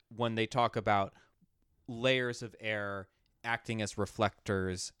 but when they talk about layers of air acting as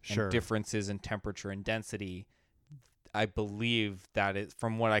reflectors and differences in temperature and density, I believe that is,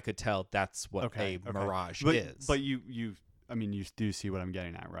 from what I could tell, that's what a mirage is. But you do see what I'm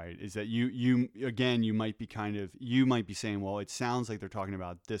getting at, right? Is that you might be saying, well, it sounds like they're talking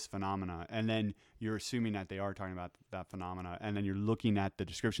about this phenomena, and then you're assuming that they are talking about that phenomena, and then you're looking at the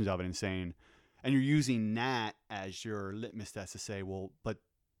descriptions of it and saying, and you're using that as your litmus test to say, well, but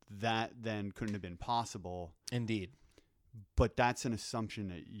that then couldn't have been possible. Indeed. But that's an assumption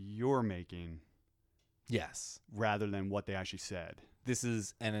that you're making. Yes. Rather than what they actually said. This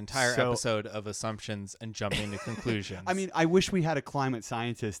is an entire episode of assumptions and jumping to conclusions. I mean, I wish we had a climate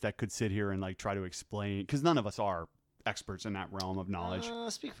scientist that could sit here and like try to explain, because none of us are experts in that realm of knowledge.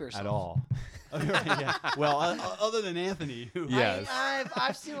 Speak for yourself. At all. Yeah. Well, other than Anthony, who yes.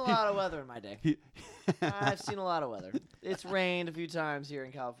 I've seen a lot of weather in my day. I've seen a lot of weather. It's rained a few times here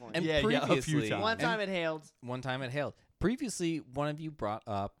in California. And previously, a few times. One time it hailed. Previously, one of you brought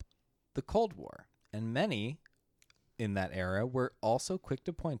up the Cold War, and many in that era were also quick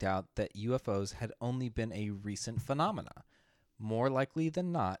to point out that UFOs had only been a recent phenomena, more likely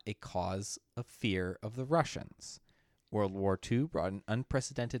than not a cause of fear of the Russians. World War II brought an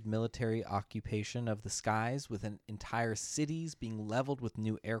unprecedented military occupation of the skies, with entire cities being leveled with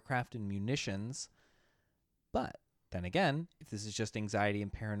new aircraft and munitions. But then again, if this is just anxiety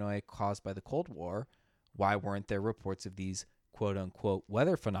and paranoia caused by the Cold War, why weren't there reports of these quote-unquote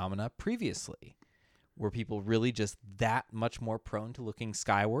weather phenomena previously? Were people really just that much more prone to looking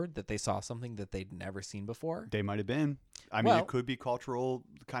skyward that they saw something that they'd never seen before? They might have been. I mean, it could be cultural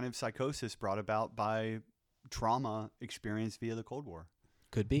kind of psychosis brought about by trauma experienced via the Cold War.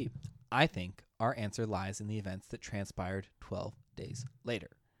 Could be. I think our answer lies in the events that transpired 12 days later.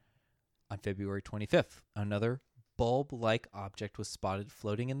 On February 25th, another bulb-like object was spotted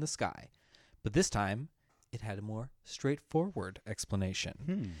floating in the sky, but this time it had a more straightforward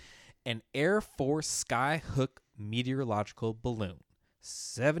explanation. An Air Force Skyhook meteorological balloon,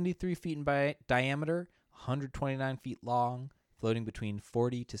 73 feet in diameter, 129 feet long, floating between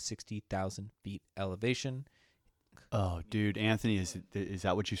 40 to 60,000 feet elevation. Oh, dude, Anthony, is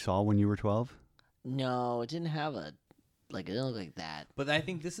that what you saw when you were 12? No, it didn't have it didn't look like that. But I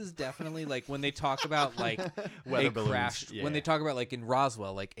think this is definitely like when they talk about like weather balloons, crashed, when they talk about like in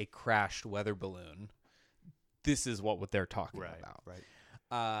Roswell, like a crashed weather balloon. This is what they're talking about.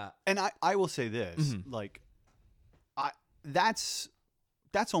 Right. And I will say this, like, that's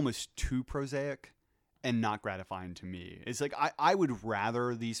almost too prosaic and not gratifying to me. It's like I would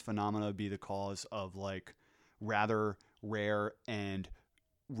rather these phenomena be the cause of like rather rare and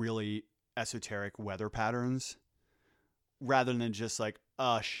really esoteric weather patterns, rather than just like,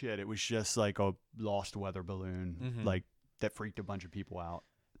 oh shit, it was just like a lost weather balloon, like that freaked a bunch of people out.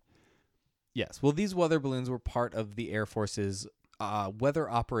 Yes. Well, these weather balloons were part of the Air Force's weather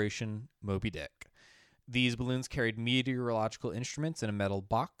Operation Moby Dick. These balloons carried meteorological instruments in a metal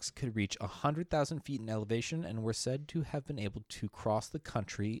box, could reach 100,000 feet in elevation, and were said to have been able to cross the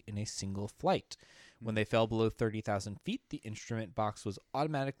country in a single flight. When they fell below 30,000 feet, the instrument box was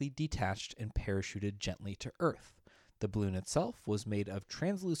automatically detached and parachuted gently to Earth. The balloon itself was made of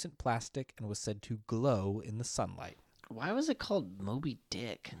translucent plastic and was said to glow in the sunlight. Why was it called Moby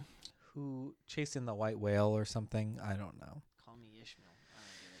Dick? Who chasing the white whale or something? I don't know. Call me Ishmael. I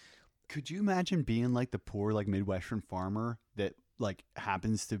don't get it. Could you imagine being like the poor like Midwestern farmer that like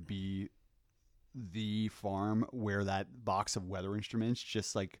happens to be the farm where that box of weather instruments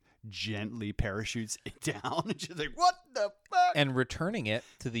just like gently parachutes it down and just like, what the fuck? And returning it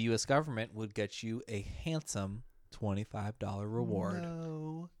to the U.S. government would get you a handsome $25 reward.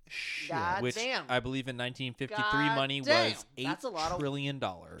 No shit. God which damn. I believe in 1953 God money damn. was That's a lot $8 of- trillion.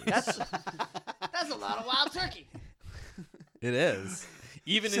 That's a lot of wild turkey. It is.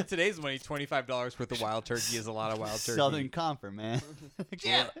 Even in today's money, $25 worth of wild turkey is a lot of wild turkey. Southern Comfort, man.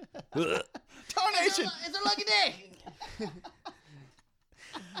 Yeah. Tarnation. It's a lucky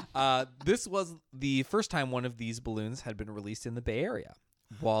day. This was the first time one of these balloons had been released in the Bay Area.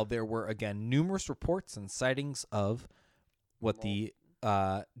 While there were, again, numerous reports and sightings of what the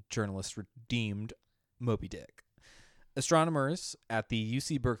journalists deemed Moby Dick. Astronomers at the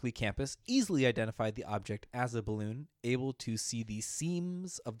UC Berkeley campus easily identified the object as a balloon, able to see the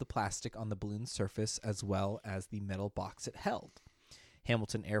seams of the plastic on the balloon's surface as well as the metal box it held.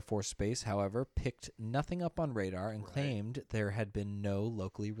 Hamilton Air Force Base, however, picked nothing up on radar and claimed there had been no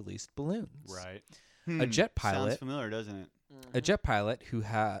locally released balloons. Right. A jet pilot. Sounds familiar, doesn't it? A jet pilot who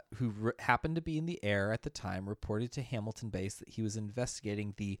happened to be in the air at the time reported to Hamilton Base that he was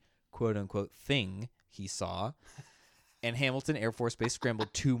investigating the quote-unquote thing he saw, and Hamilton Air Force Base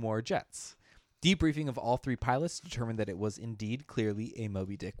scrambled 2 more jets. Debriefing of all 3 pilots determined that it was indeed clearly a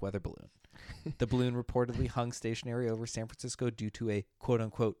Moby Dick weather balloon. The balloon reportedly hung stationary over San Francisco due to a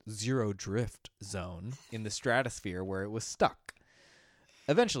quote-unquote zero drift zone in the stratosphere where it was stuck.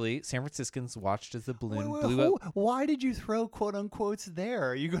 Eventually, San Franciscans watched as the balloon blew up. Why did you throw quote-unquotes there?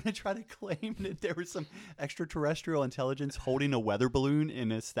 Are you going to try to claim that there was some extraterrestrial intelligence holding a weather balloon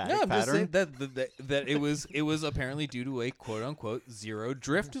in a static No, I'm pattern? just saying that it was apparently due to a quote-unquote zero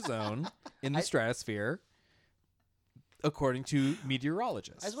drift zone in the stratosphere, according to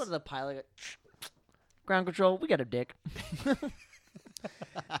meteorologists. I just wanted the pilot. Ground control, we got a dick.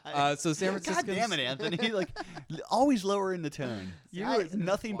 So San God Francisco. damn it, Anthony! Like, always lowering the tone. You're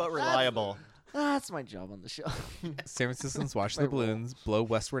nothing but reliable. That's my job on the show. San Franciscans watched the balloons blow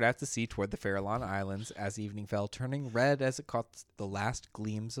westward out to sea toward the Farallon Islands as evening fell, turning red as it caught the last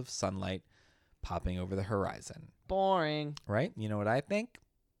gleams of sunlight popping over the horizon. Boring. Right? You know what I think?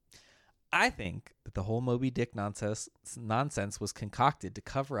 I think that the whole Moby Dick nonsense was concocted to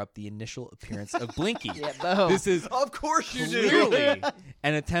cover up the initial appearance of Blinky. Yeah, boom. This is Of course you do. clearly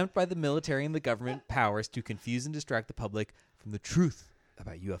an attempt by the military and the government powers to confuse and distract the public from the truth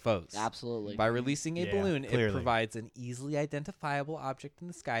about UFOs. Absolutely. By releasing a Yeah, balloon, clearly. it provides an easily identifiable object in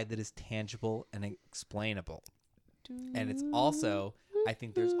the sky that is tangible and explainable. And it's also, I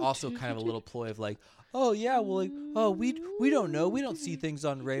think there's also kind of a little ploy of like, oh yeah, well, like, oh, we don't know, we don't see things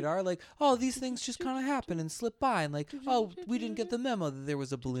on radar, like, oh, these things just kind of happen and slip by, and like, oh, we didn't get the memo that there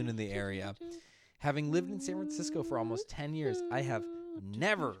was a balloon in the area. Having lived in San Francisco for almost 10 years, I have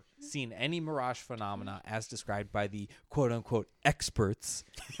never seen any mirage phenomena as described by the quote-unquote experts,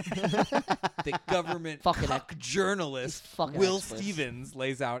 the government Fucking cuck journalist these fucking Will experts. Stevens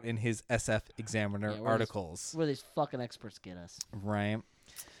lays out in his SF Examiner Yeah, articles. Where these fucking experts get us. Right.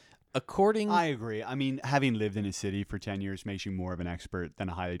 According I agree. I mean, having lived in a city for 10 years makes you more of an expert than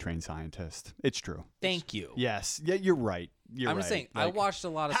a highly trained scientist. It's true. Thank you. Yes. Yeah, you're right. I'm just saying, I watched a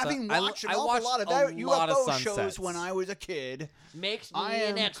lot of having I watched an I awful watched lot of a lot of UFO shows sunsets. when I was a kid. Makes me I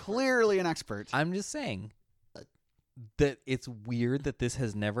an am expert. clearly an expert. I'm just saying that it's weird that this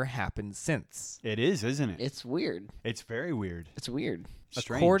has never happened since. It is, isn't it? It's weird. It's very weird. It's weird.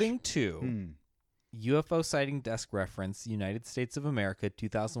 Strange. According to Hmm. UFO Sighting Desk Reference, United States of America,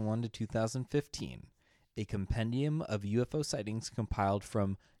 2001 to 2015, a compendium of UFO sightings compiled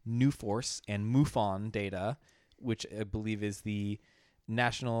from Newforce and MUFON data, which I believe is the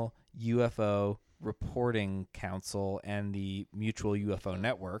National UFO Reporting Council and the Mutual UFO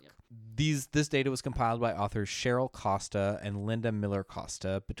Network. This data was compiled by authors Cheryl Costa and Linda Miller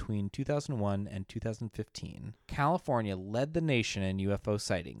Costa between 2001 and 2015. California led the nation in UFO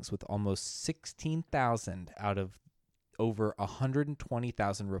sightings with almost 16,000 out of over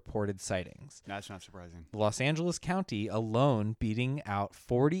 120,000 reported sightings. That's not surprising. Los Angeles County alone beating out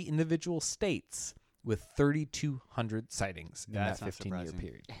 40 individual states with 3,200 sightings in That's that not 15-year surprising.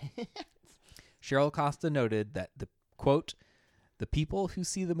 period. Cheryl Costa noted that the people who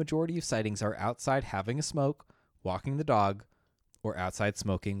see the majority of sightings are outside having a smoke, walking the dog, or outside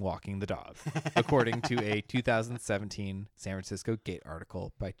smoking, walking the dog, according to a 2017 San Francisco Gate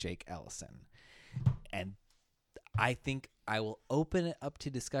article by Jake Ellison. And I think I will open it up to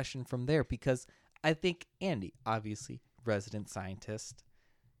discussion from there because I think, Andy, obviously, resident scientist,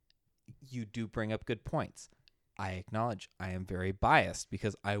 you do bring up good points. I acknowledge I am very biased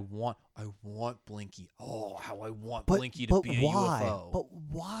because I want Blinky. Oh, how I want Blinky to be a why? UFO. But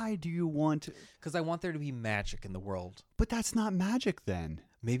why do you want? Because I want there to be magic in the world. But that's not magic then.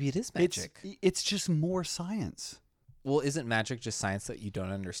 Maybe it is magic. It's just more science. Well, isn't magic just science that you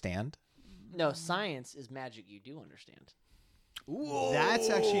don't understand? No, science is magic you do understand. That's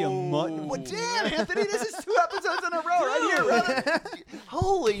actually a Well, damn, Anthony, this is 2 episodes in a row right here, brother.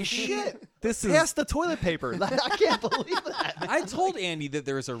 Holy shit! This is. Pass the toilet paper. I can't believe that. I told Andy that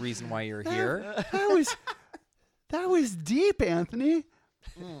there was a reason why you're here. That was deep, Anthony.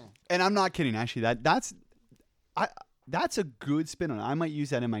 And I'm not kidding. Actually, that's a good spin on it. I might use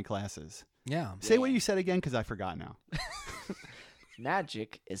that in my classes. Yeah. Say what you said again, because I forgot now.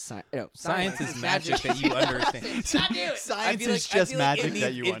 magic is science. No, Science is magic that you understand. Science is just magic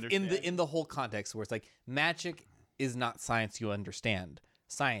that you understand. In the whole context, where it's like magic is not science you understand.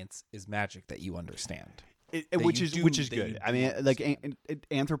 Science is magic that you understand. Which is good. I mean, like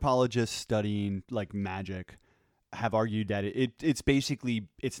anthropologists studying like magic have argued that it's basically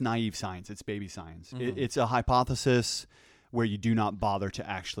naive science. It's baby science. Mm-hmm. It's a hypothesis where you do not bother to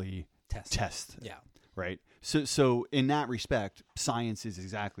actually test. Yeah. Right. So in that respect, science is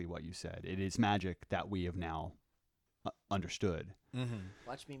exactly what you said. It is magic that we have now understood. Mm-hmm.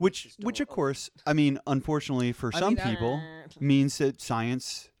 Watch me. Which of course, I mean, unfortunately for some people, means that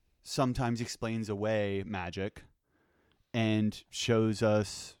science sometimes explains away magic and shows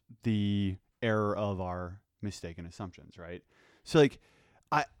us the error of our mistaken assumptions, right? So like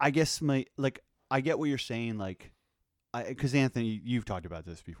I guess I get what you're saying, like because Anthony, you've talked about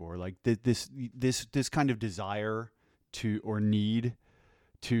this before, like this kind of desire to or need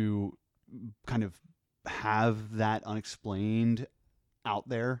to kind of have that unexplained out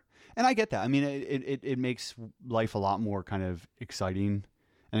there, and I get that. I mean, it makes life a lot more kind of exciting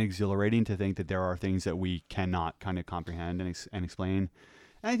and exhilarating to think that there are things that we cannot kind of comprehend and explain.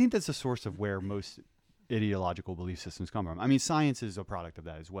 And I think that's the source of where most ideological belief systems come from. I mean, science is a product of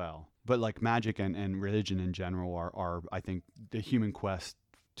that as well. But like magic and religion in general are I think, the human quest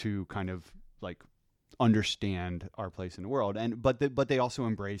to kind of like understand our place in the world. But they also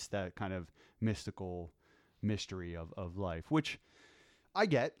embrace that kind of mystical mystery of life, which I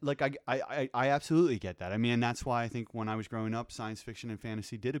get. Like I absolutely get that. I mean, and that's why I think when I was growing up, science fiction and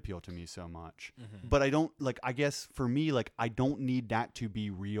fantasy did appeal to me so much. Mm-hmm. But I don't I guess for me, I don't need that to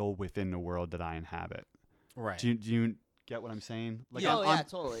be real within the world that I inhabit. Right. Do you get what I'm saying? Like, yeah,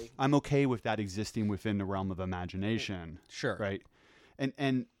 totally. I'm okay with that existing within the realm of imagination. Sure. Right.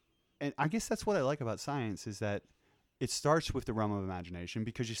 And I guess that's what I like about science is that it starts with the realm of imagination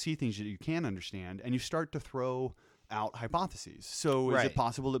because you see things that you can understand and you start to throw out hypotheses. So is it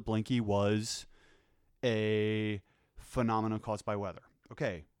possible that Blinky was a phenomenon caused by weather?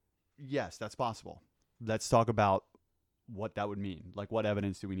 Okay. Yes, that's possible. Let's talk about what that would mean. Like, what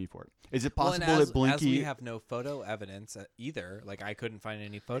evidence do we need for it? Is it possible that Blinky... As we have no photo evidence either, like I couldn't find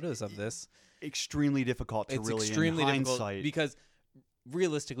any photos of this. Extremely difficult to really, in hindsight... Because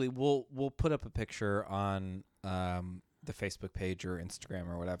realistically, we'll put up a picture on the Facebook page or Instagram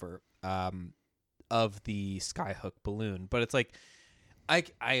or whatever of the Skyhook balloon. But it's like, I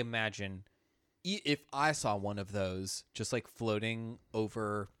imagine if I saw one of those just like floating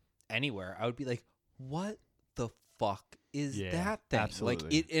over anywhere, I would be like, what the fuck is that thing?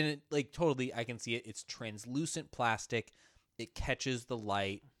 Absolutely. Like totally, I can see it. It's translucent plastic. It catches the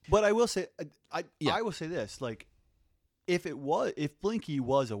light. But I will say, I will say this, like, if Blinky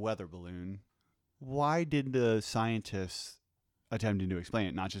was a weather balloon, why did the scientists attempting to explain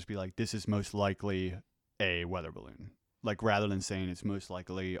it not just be like, this is most likely a weather balloon? Like, rather than saying it's most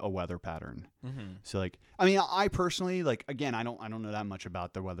likely a weather pattern. Mm-hmm. So, like, I mean, I personally, like, again, I don't know that much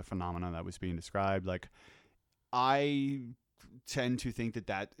about the weather phenomenon that was being described. Like, I tend to think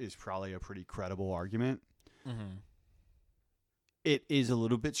that is probably a pretty credible argument. Mm-hmm. It is a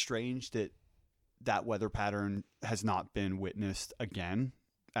little bit strange that weather pattern has not been witnessed again,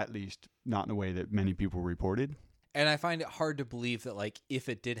 at least not in a way that many people reported. And I find it hard to believe that, like, if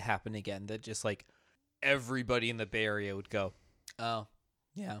it did happen again, that just, like, everybody in the Bay Area would go, oh,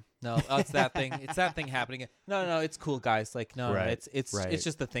 yeah, no, it's that thing. It's that thing happening. No, it's cool, guys. Like, no, it's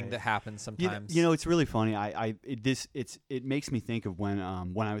just the thing that happens sometimes. You know, it's really funny. It makes me think of when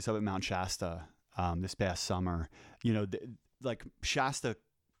I was up at Mount Shasta this past summer. You know, like Shasta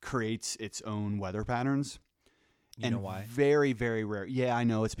creates its own weather patterns. You know why? Very, very rare. Yeah, I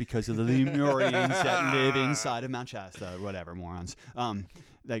know. It's because of the Lemurians that live inside of Mount Shasta. Whatever, morons.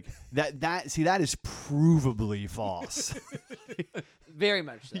 Like that is provably false. Very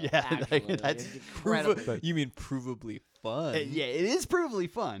much so. Yeah, that's incredible. You mean provably fun? Yeah, it is provably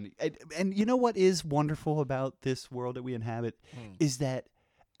fun. And you know what is wonderful about this world that we inhabit is that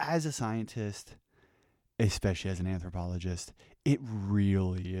as a scientist, especially as an anthropologist, it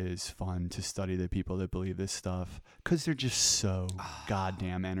really is fun to study the people that believe this stuff because they're just so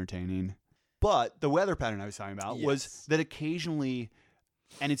goddamn entertaining. But the weather pattern I was talking about was that occasionally,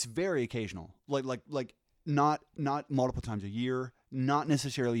 and it's very occasional, like not multiple times a year, not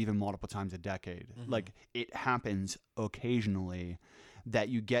necessarily even multiple times a decade. Mm-hmm. Like, it happens occasionally that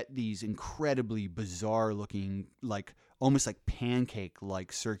you get these incredibly bizarre looking, like almost like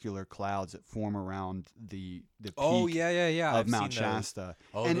pancake-like circular clouds that form around the peak of Mount Shasta.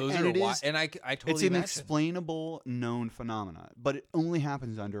 Oh, and those are and I totally it's an explainable known phenomena, but it only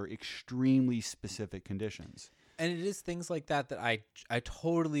happens under extremely specific conditions. And it is things like that I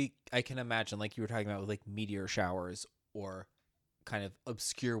totally I can imagine, like you were talking about with like meteor showers or kind of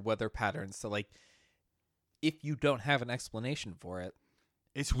obscure weather patterns. So like if you don't have an explanation for it,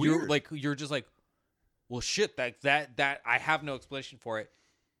 it's weird. You're just like, well, shit, that I have no explanation for it.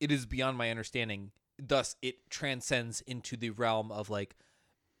 It is beyond my understanding. Thus, it transcends into the realm of like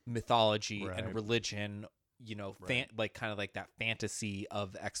mythology and religion. You know, like kind of like that fantasy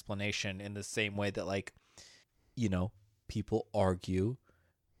of explanation in the same way that like, you know, people argue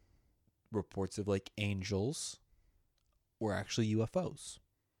reports of like angels were actually UFOs.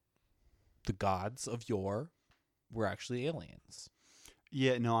 The gods of yore were actually aliens.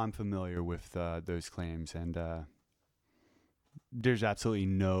 Yeah, no, I'm familiar with those claims, and there's absolutely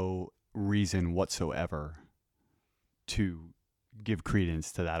no reason whatsoever to give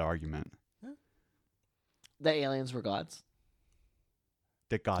credence to that argument. That aliens were gods?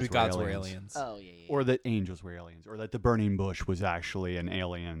 That gods were aliens. Oh, yeah. Or that angels were aliens. Or that the burning bush was actually an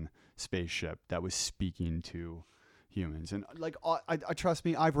alien spaceship that was speaking to humans. And like, I trust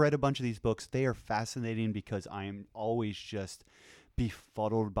me, I've read a bunch of these books. They are fascinating because I am always just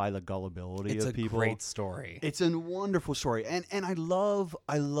befuddled by the gullibility of people. It's a great story. It's a wonderful story. And I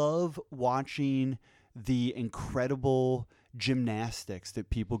love watching the incredible gymnastics that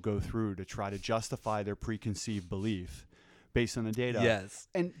people go through to try to justify their preconceived belief based on the data. Yes.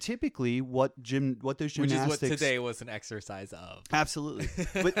 And typically what those gymnastics... Which is what today was an exercise of. Absolutely.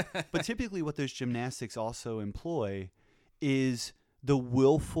 But typically what those gymnastics also employ is the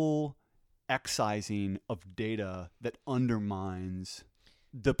willful excising of data that undermines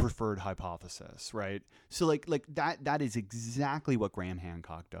the preferred hypothesis, right? So like that is exactly what Graham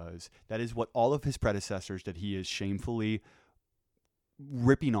Hancock does. That is what all of his predecessors that he is shamefully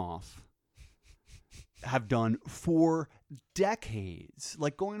ripping off have done for decades,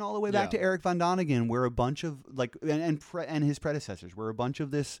 like going all the way back to Eric von Däniken, where a bunch of like and his predecessors, where a bunch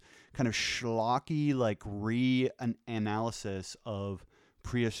of this kind of schlocky like analysis of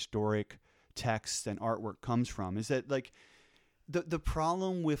prehistoric texts and artwork comes from. Is that like the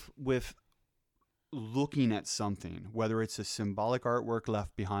problem with looking at something, whether it's a symbolic artwork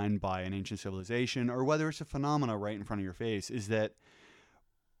left behind by an ancient civilization or whether it's a phenomena right in front of your face, is that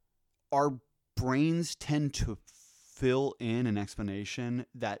our brains tend to fill in an explanation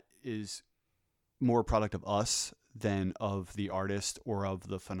that is more a product of us than of the artist or of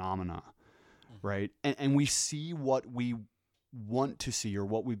the phenomena, right? And we see what we want to see or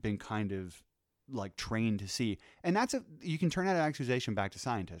what we've been kind of like trained to see. And you can turn that accusation back to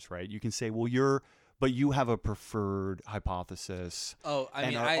scientists, right? You can say, well, you have a preferred hypothesis. Oh, I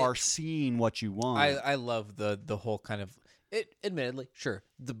mean, are seeing what you want. I love the whole kind of it. Admittedly, sure,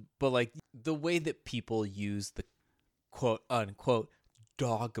 but like the way that people use the quote unquote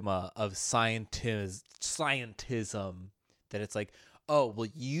dogma of scientism, that it's like, oh, well,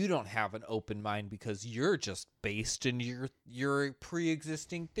 you don't have an open mind because you're just based in your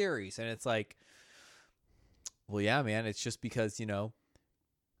pre-existing theories, and it's like, well, yeah, man, it's just because, you know,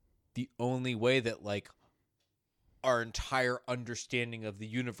 the only way that like our entire understanding of the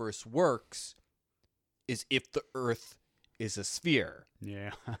universe works is if the Earth is a sphere.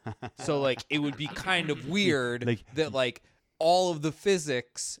 Yeah. So like it would be kind of weird that like all of the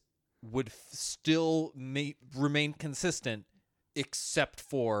physics would still remain consistent except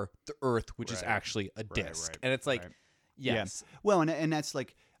for the Earth, which is actually a disk. And it's like, yes. Yeah. Well, and that's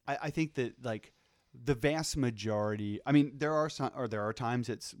like, I think that like the vast majority, I mean, there are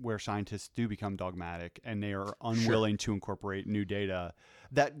times where scientists do become dogmatic and they are unwilling to incorporate new data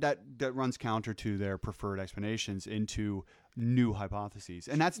that runs counter to their preferred explanations into new hypotheses.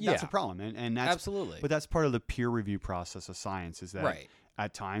 And that's a problem. And that's absolutely. But that's part of the peer review process of science, is that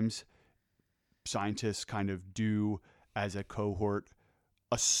at times scientists kind of do, as a cohort,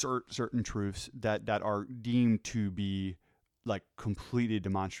 assert certain truths that are deemed to be like completely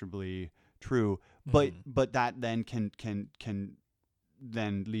demonstrably true, but that then can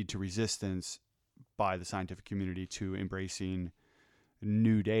then lead to resistance by the scientific community to embracing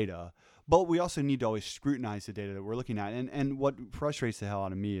new data. But we also need to always scrutinize the data that we're looking at. And what frustrates the hell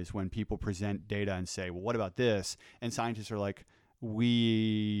out of me is when people present data and say, well, what about this? And scientists are like,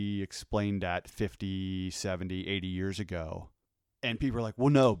 we explained that 50, 70, 80 years ago. And people are like, well,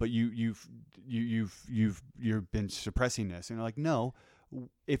 no, but you've been suppressing this. And they're like, no,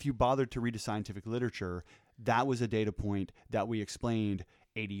 if you bothered to read the scientific literature, that was a data point that we explained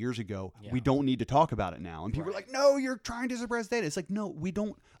 80 years ago. Yeah. We don't need to talk about it now. And people are like, no, you're trying to suppress data. It's like, no, we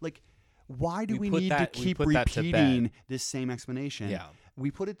don't. Like, why do we need to keep repeating this same explanation? Yeah. We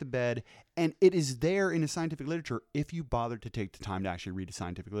put it to bed, and it is there in the scientific literature if you bother to take the time to actually read the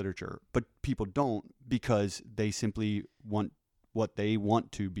scientific literature. But people don't, because they simply want what they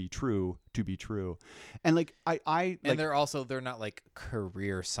want to be true. And like I and they're not like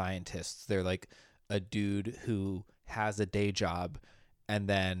career scientists. They're like a dude who has a day job and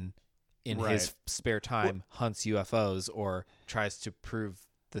then in his spare time hunts UFOs or tries to prove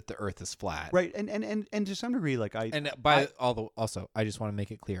that the Earth is flat. Right. And to some degree, like also, I just want to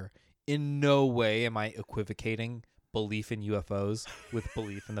make it clear. In no way am I equivocating belief in UFOs with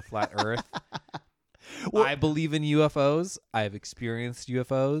belief in the flat Earth. Well, I believe in UFOs. I've experienced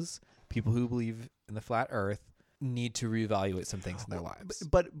UFOs. People who believe in the flat Earth need to reevaluate some things in their lives.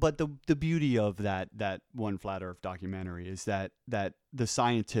 But the beauty of that one Flat Earth documentary is that the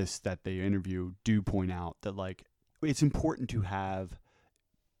scientists that they interview do point out that like it's important to have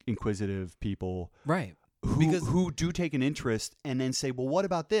inquisitive people, right? Who do take an interest and then say, well, what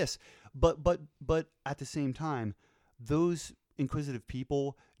about this? But at the same time, those inquisitive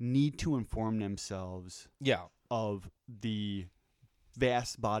people need to inform themselves of the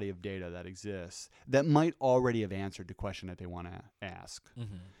vast body of data that exists that might already have answered the question that they want to ask.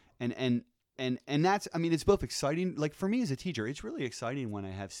 And that's, I mean, it's both exciting. Like for me as a teacher, it's really exciting when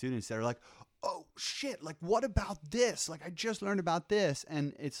I have students that are like, oh shit, like what about this? Like I just learned about this.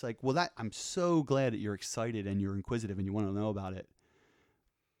 And it's like, well, I'm so glad that you're excited and you're inquisitive and you want to know about it.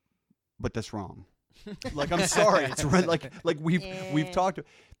 But that's wrong. Like, I'm sorry. It's like we've talked,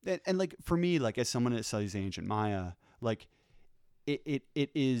 and like for me, like as someone that studies ancient Maya, like it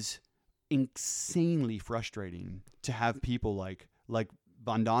is insanely frustrating to have people like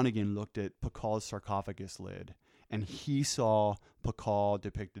Von Donigan looked at Pakal's sarcophagus lid, and he saw Pakal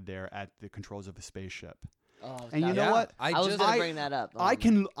depicted there at the controls of a spaceship. Oh, and you know what? I was going to bring that up.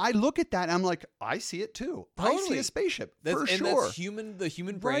 I look at that and I'm like, I see it too. Totally. I see a spaceship for sure. And that's the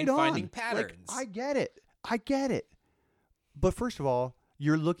human brain finding patterns. Like, I get it. But first of all,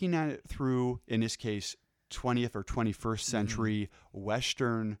 you're looking at it through, in this case, 20th or 21st century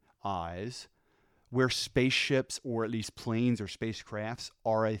Western eyes, where spaceships or at least planes or spacecrafts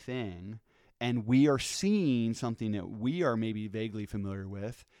are a thing. And we are seeing something that we are maybe vaguely familiar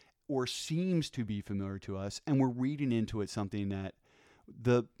with or seems to be familiar to us. And we're reading into it something that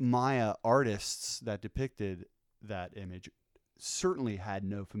the Maya artists that depicted that image certainly had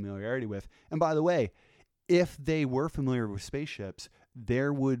no familiarity with. And by the way, if they were familiar with spaceships,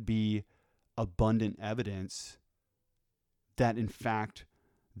 there would be abundant evidence that, in fact,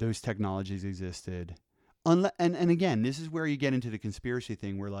 those technologies existed. And again, this is where you get into the conspiracy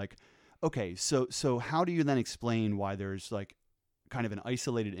thing where, like, okay, so how do you then explain why there's, like, kind of an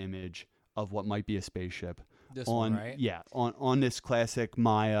isolated image of what might be a spaceship one, right? Yeah, on this classic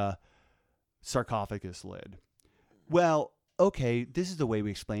Maya sarcophagus lid? Well, okay, this is the way we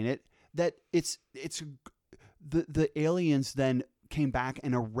explain it, that it's the aliens then came back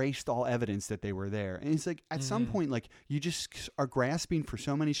and erased all evidence that they were there. And it's like, at some point, like, you just are grasping for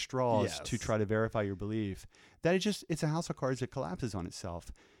so many straws to try to verify your belief that it's a house of cards that collapses on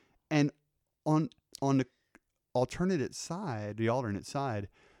itself. And on the alternate side,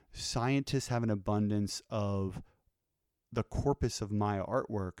 scientists have an abundance of the corpus of Maya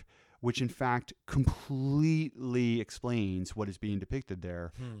artwork, which in fact completely explains what is being depicted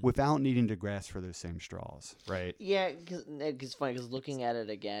there without needing to grasp for those same straws, right? Yeah, because it's funny, because looking at it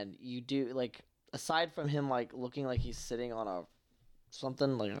again, you do, like, aside from him, like, looking like he's sitting on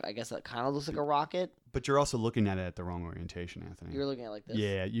something, like, I guess that kind of looks like a rocket. But you're also looking at it at the wrong orientation, Anthony. You're looking at it like this?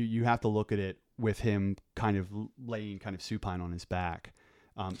 Yeah, you have to look at it with him kind of laying kind of supine on his back.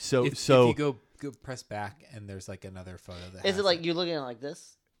 If you go press back and there's like another photo that is it like you're looking at it like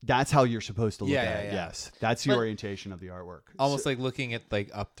this? That's how you're supposed to look at it. Yeah. Yes, that's the orientation of the artwork. Almost like looking at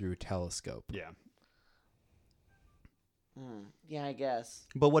like up through a telescope. Yeah. Yeah, I guess.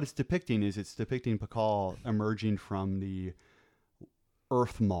 But what it's depicting Pakal emerging from the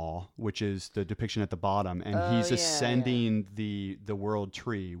Earth Maw, which is the depiction at the bottom, and he's ascending the world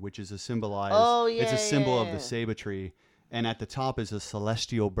tree, which is it's a symbol of the Ceiba tree, and at the top is a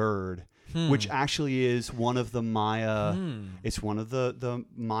celestial bird, which actually is one of the Maya. It's one of the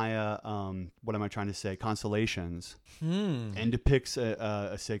Maya. What am I trying to say? Constellations, and depicts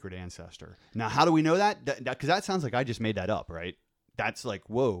a sacred ancestor. Now, how do we know that? Because that sounds like I just made that up, right? That's like,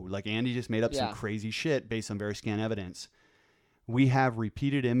 whoa, like Andy just made up some crazy shit based on very scant evidence. We have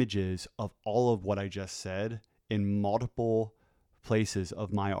repeated images of all of what I just said in multiple places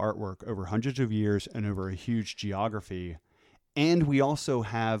of my artwork over hundreds of years and over a huge geography. And we also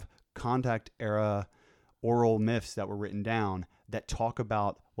have contact era oral myths that were written down that talk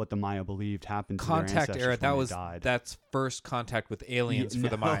about what the Maya believed happened to Contact their ancestors era. when they died. That's first contact with aliens for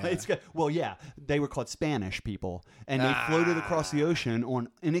the Maya. Well, yeah, they were called Spanish people, and they floated across the ocean on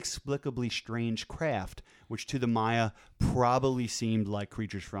inexplicably strange craft, which to the Maya probably seemed like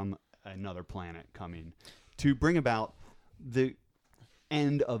creatures from another planet coming to bring about the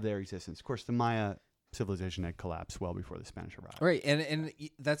end of their existence. Of course, the Maya civilization had collapsed well before the Spanish arrived. Right, and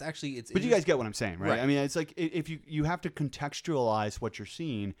that's actually it's. But you guys get what I'm saying, right? Right. I mean, it's like if you have to contextualize what you're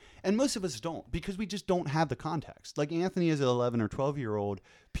seeing, and most of us don't because we just don't have the context. Like Anthony, as an 11 or 12-year-old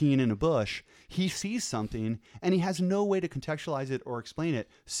peeing in a bush, he sees something and he has no way to contextualize it or explain it.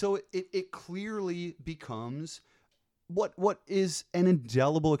 So it clearly becomes what is an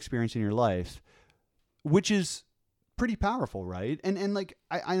indelible experience in your life, which is pretty powerful, right? And like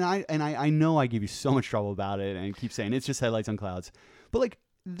I know I give you so much trouble about it and keep saying it's just headlights on clouds, but like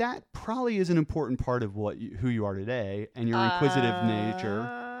that probably is an important part of who you are today and your inquisitive nature,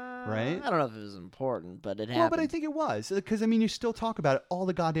 right? I don't know if it was important, but it happened. Well, but I think it was because I mean you still talk about it all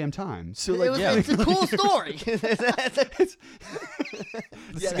the goddamn time. So like, it's a cool story.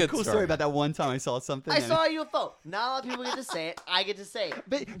 Yeah, that cool story about that one time I saw something. I saw a UFO. Not a lot of people get to say it. I get to say it.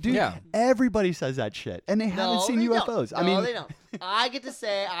 But dude, Yeah. everybody says that shit, and they haven't seen they UFOs. Don't. I mean, No, they don't. I get to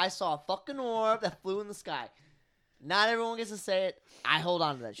say I saw a fucking orb that flew in the sky. Not everyone gets to say it. I hold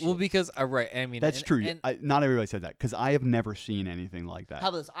on to that shit. Well, because right, I mean that's true. And, Not everybody said that because I have never seen anything like that. How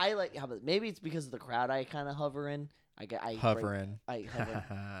about this? How about maybe it's because of the crowd I kind of hover in. I hover in. I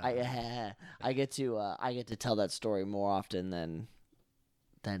hover. I get to tell that story more often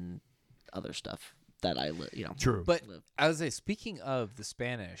than other stuff that I True. But I was say, speaking of the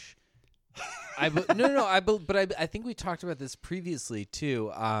Spanish, I think we talked about this previously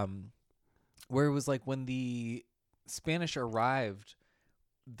too. Where it was like when the Spanish arrived,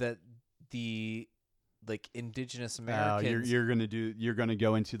 that the like indigenous Americans. You're gonna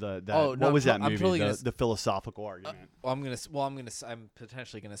go into that. Oh, no, what was that I'm movie? totally The philosophical argument. I'm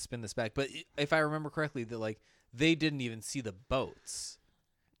potentially gonna spin this back, but if I remember correctly, that like they didn't even see the boats.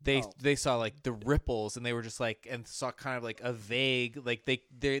 They saw like the ripples, and they were just like, and saw kind of like a vague, like they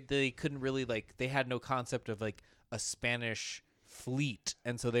couldn't really like, they had no concept of like a Spanish fleet,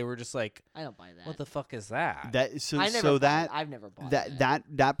 and so they were just like, I don't buy that. what the fuck is that? I've never bought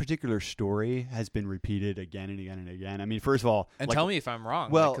that particular story has been repeated again and again and again. I mean, first of all, and like, tell me if I'm wrong.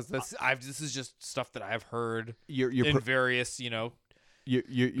 Well, because this is just stuff that I've heard you're in various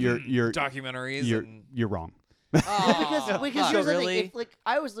documentaries. You're wrong. because here's the really? thing. If, like,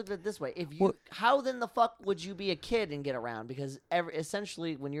 I always looked at it this way: how then the fuck would you be a kid and get around? Because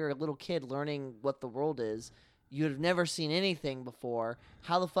essentially, when you're a little kid learning what the world is, you'd have never seen anything before.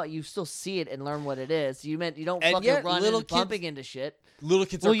 How the fuck you still see it and learn what it is? You don't And fucking yet, run little into bumping into shit. Little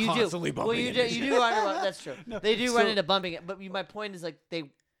kids are constantly bumping you into do. shit. You do run into that's true. They do run into bumping it. But my point is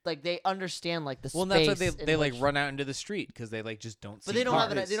they understand like the space. Well, that's why they like which, run out into the street because they like just don't. But see they don't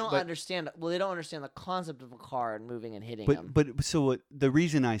cars. they don't understand. Well, they don't understand the concept of a car and moving and hitting them. But so the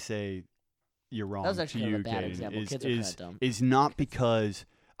reason I say you're wrong That was actually to kind you, of a bad Gaten, example. Kids are kinda dumb. is not because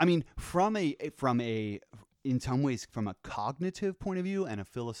I mean from a in some ways from a cognitive point of view and a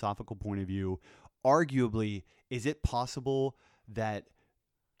philosophical point of view, arguably, is it possible that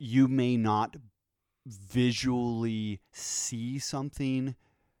you may not visually see something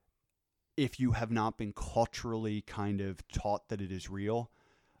if you have not been culturally kind of taught that it is real?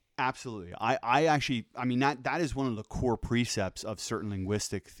 Absolutely. I actually, I mean, that is one of the core precepts of certain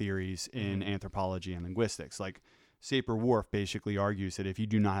linguistic theories in anthropology and linguistics. Like Sapir-Whorf basically argues that if you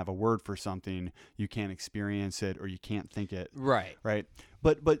do not have a word for something, you can't experience it or you can't think it. Right. Right.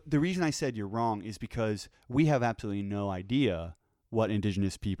 But the reason I said you're wrong is because we have absolutely no idea what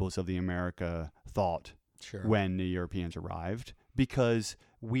indigenous peoples of the America thought when the Europeans arrived, because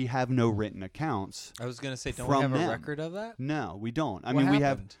we have no written accounts. I was going to say, don't we have a record of that? No, we don't. I What mean,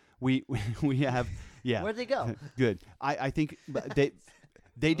 happened? we have, yeah. Where'd they go? Good. I think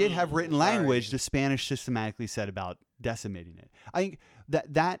they did have written language. The Spanish systematically said about decimating it. I think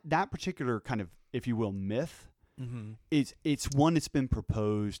that particular kind of, if you will, myth, it's one that's been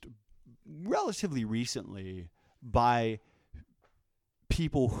proposed relatively recently by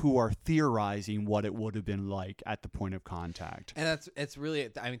people who are theorizing what it would have been like at the point of contact. And it's really,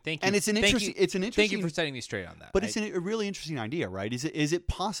 I mean, thank you. And it's an interesting. Thank you for setting me straight on that. But it's a really interesting idea, right? Is it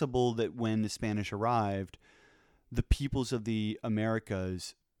possible that when the Spanish arrived, the peoples of the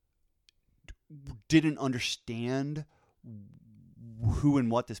Americas didn't understand who and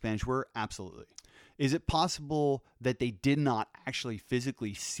what the Spanish were? Absolutely. Is it possible that they did not actually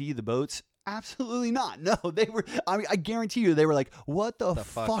physically see the boats? Absolutely not. No, they were. I mean, I guarantee you, they were like, "What the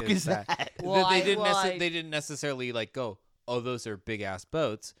fuck is that?" Well, they didn't necessarily like go, oh, those are big ass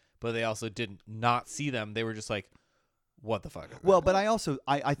boats, but they also did not see them. They were just like, what the fuck? Well, but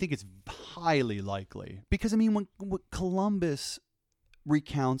I think it's highly likely because I mean, when Columbus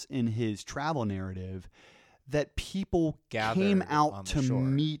recounts in his travel narrative that people came out to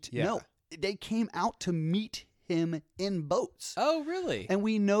meet. Yeah. No, they came out to meet him in boats. Oh, really? And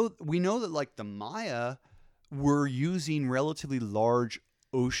we know that like the Maya were using relatively large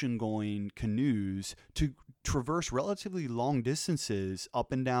ocean-going canoes to traverse relatively long distances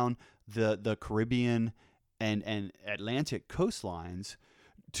up and down the Caribbean and Atlantic coastlines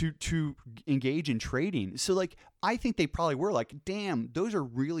to engage in trading. So like I think they probably were like, damn, those are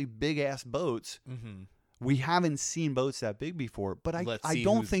really big ass boats. Mm-hmm. We haven't seen boats that big before, but I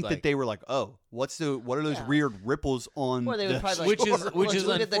don't think that like, they were like, oh, what are those weird ripples on? Or they would the probably which is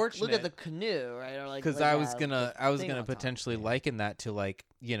look unfortunate. look at the canoe, right? Or like because like, I was gonna thing on top. potentially liken that to like,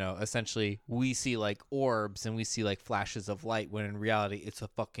 you know, essentially we see like orbs and we see like flashes of light when in reality it's a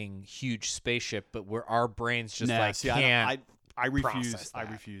fucking huge spaceship, but where our brains just like see, can't. I refuse. process I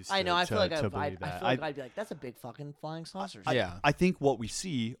that. refuse. I know. I feel like to I'd believe that. I'd be like, that's a big fucking flying saucer. Yeah. I think what we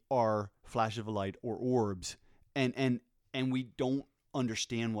see are flashes of light or orbs, and we don't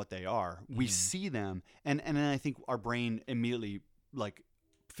understand what they are. We see them, and then I think our brain immediately like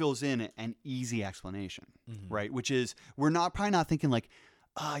fills in an easy explanation, right? Which is we're probably not thinking like,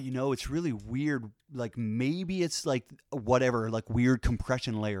 you know, it's really weird. Like maybe it's like whatever, like weird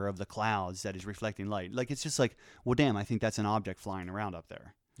compression layer of the clouds that is reflecting light. Like it's just like, well, damn, I think that's an object flying around up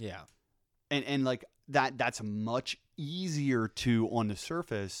there. Yeah. And like that's much easier to on the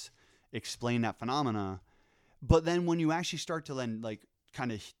surface explain that phenomena. But then when you actually start to then like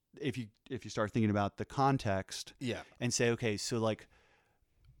kind of if you start thinking about the context, and say, okay, so like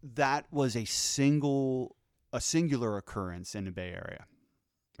that was a singular occurrence in the Bay Area.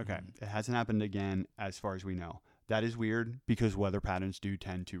 Okay, it hasn't happened again as far as we know. That is weird because weather patterns do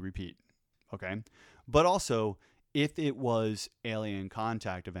tend to repeat. Okay, but also if it was alien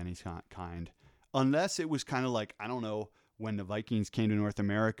contact of any kind, unless it was kind of like, I don't know, when the Vikings came to North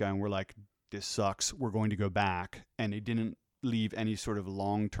America and were like, this sucks, we're going to go back, and they didn't leave any sort of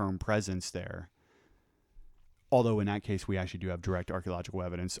long-term presence there. Although in that case, we actually do have direct archaeological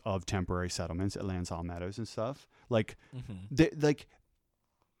evidence of temporary settlements at Lansall Meadows and stuff. Like,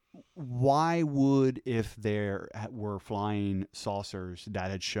 why would, if there were flying saucers that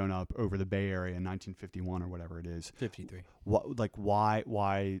had shown up over the Bay Area in 1951 or whatever it is, 53,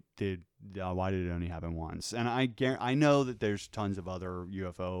 why did it only happen once? And I know that there's tons of other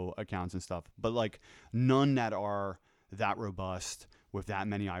UFO accounts and stuff, but like none that are that robust with that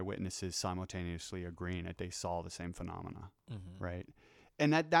many eyewitnesses simultaneously agreeing that they saw the same phenomena, right?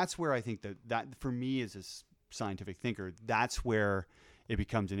 And that's where I think that for me as a scientific thinker, that's where it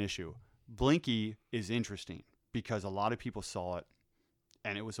becomes an issue. Blinky is interesting because a lot of people saw it,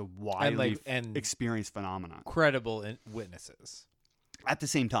 and it was a widely experienced phenomenon. Credible witnesses. At the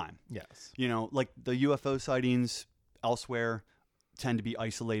same time. Yes. You know, like the UFO sightings elsewhere tend to be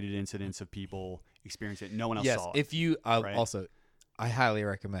isolated incidents of people experiencing it. No one else saw it. If you right? Also, I highly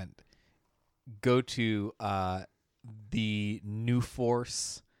recommend go to the New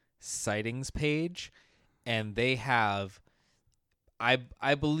Force sightings page, and they have,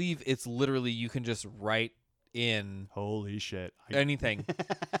 I believe it's literally you can just write in holy shit anything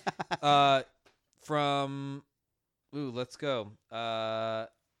from let's go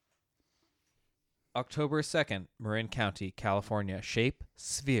October 2nd, Marin County, California. Shape,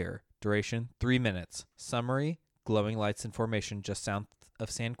 sphere. Duration, 3 minutes. Summary, glowing lights in formation just south of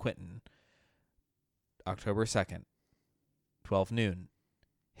San Quentin. October 2nd, 12 noon.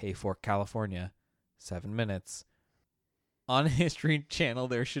 Hayfork, California. 7 minutes. On History Channel,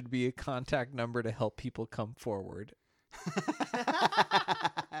 there should be a contact number to help people come forward.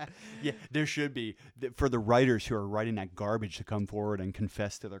 Yeah, there should be for the writers who are writing that garbage to come forward and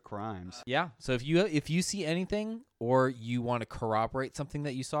confess to their crimes. Yeah. So if you see anything or you want to corroborate something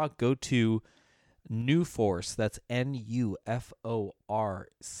that you saw, go to New Force. That's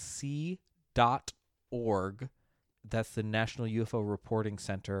NUFORC.org. That's the National UFO Reporting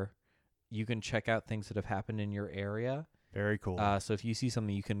Center. You can check out things that have happened in your area. Very cool. So if you see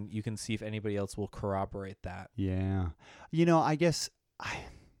something, you can see if anybody else will corroborate that. Yeah. You know, I guess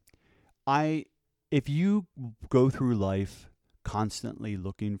if you go through life constantly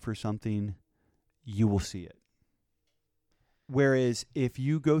looking for something, you will see it. Whereas if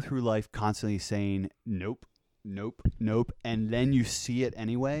you go through life constantly saying nope, nope, nope, and then you see it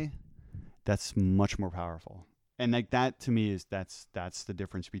anyway, that's much more powerful. And like that to me is that's the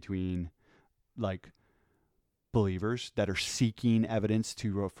difference between like believers that are seeking evidence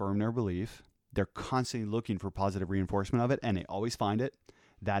to affirm their belief they're constantly looking for positive reinforcement of it, and they always find it.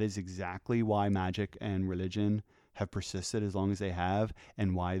 That is exactly why magic and religion have persisted as long as they have,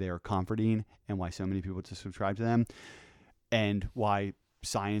 and why they are comforting, and why so many people just subscribe to them, and why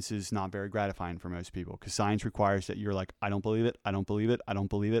science is not very gratifying for most people, because science requires that you're like, I don't believe it, I don't believe it, I don't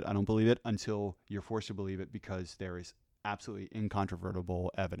believe it, I don't believe it, until you're forced to believe it because there is absolutely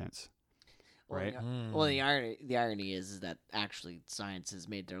incontrovertible evidence. Right? Well, the irony is that actually science has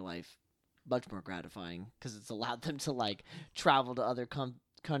made their life much more gratifying because it's allowed them to like travel to other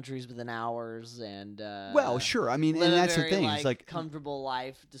countries within hours and well, sure. I mean, and that's very, the thing. like, It's like comfortable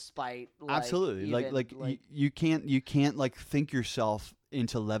life despite absolutely even, you can't like think yourself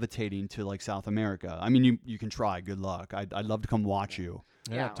into levitating to like South America. I mean, you can try. Good luck. I'd love to come watch you.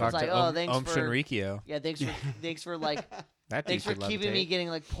 Yeah, talk it's like, to oh, thanks for Shinrikyo. Yeah, thanks for like That thanks for dude could keeping me levitate. getting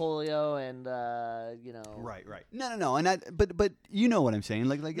like polio and you know. Right. No, and that, but you know what I'm saying.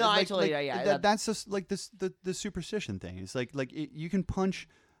 Like No, I like, totally- like, yeah, that's just like the superstition thing. It's like you can punch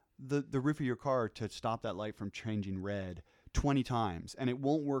the roof of your car to stop that light from changing red 20 times, and it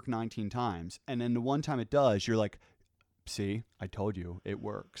won't work 19 times. And then the one time it does, you're like, see, I told you, it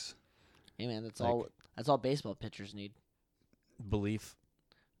works. Hey man, that's Like- all baseball pitchers need. Belief.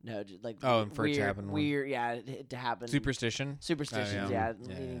 No, just like Oh, and for it to happen weird, yeah, it to happen. Superstition. Superstitions, yeah.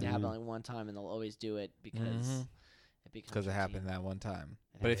 yeah, needing to happen like one time, and they'll always do it because Mhm. it becomes Because it routine. happened that one time.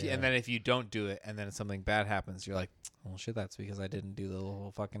 But if you, and Yeah. then if you don't do it, and then something bad happens, you're like, well, shit, that's because I didn't do the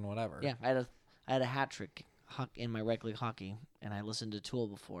whole fucking whatever. Yeah, I had a hat trick in my rec league hockey, and I listened to Tool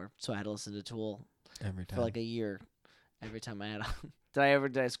before, so I had to listen to Tool Every time. for like a year. Every time I had,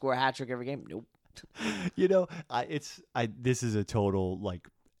 did I score a hat trick every game? Nope. You know, this is a total like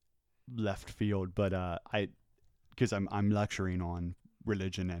left field, but because I'm lecturing on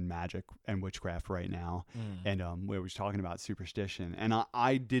religion and magic and witchcraft right now, and we were talking about superstition, and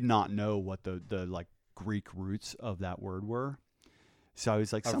I did not know what the like Greek roots of that word were, so I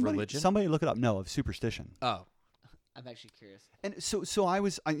was like, Of somebody religion? look it up. No, of superstition. Oh. I'm actually curious. And so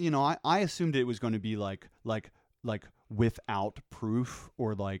I assumed it was going to be like without proof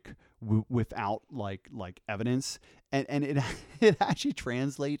or like without like evidence, and it it actually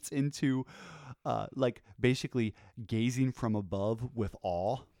translates into like basically gazing from above with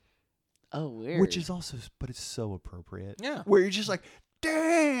awe, Oh, weird. which is also, but it's so appropriate. Yeah. Where you're just like,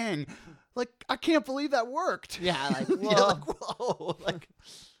 dang, like I can't believe that worked. yeah, like Yeah, whoa. like, whoa, like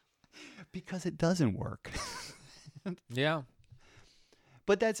because it doesn't work. Yeah.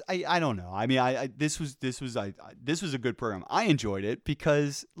 But that's I don't know. I mean, this was a good program. I enjoyed it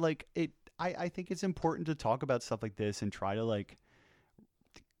because like I think it's important to talk about stuff like this and try to like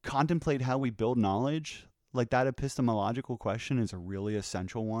contemplate how we build knowledge. Like that epistemological question is a really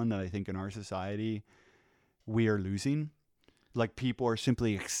essential one that I think in our society we are losing. Like people are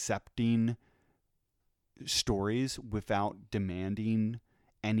simply accepting stories without demanding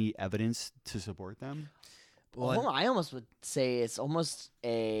any evidence to support them. Well, I almost would say it's almost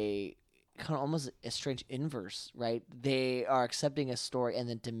a strange inverse, right? They are accepting a story and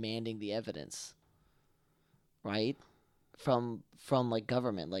then demanding the evidence, right? From like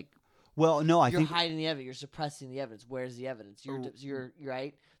government, like Well, no, I you're think hiding the evidence, you're suppressing the evidence. Where's the evidence? You're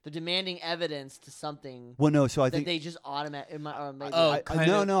right. They're demanding evidence to something well, no. So I that think they just automatically. Oh, I, kind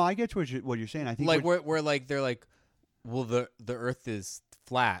no, of- no, I get what you're saying. I think Like where like they're like, well, the Earth is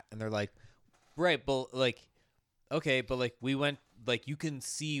flat, and they're like, right, but like, okay, but like we went, like you can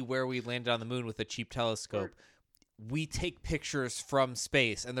see where we landed on the moon with a cheap telescope. We take pictures from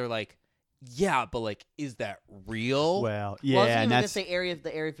space, and they're like, yeah, but like, is that real? well, Well, I was yeah, even and gonna that's say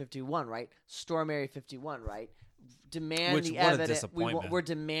the Area 51, right? Storm Area 51, right? Demand Which, the what a evidence. disappointment. We're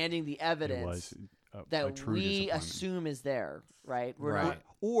demanding the it evidence was a that true we disappointment. assume is there, right? We're Right.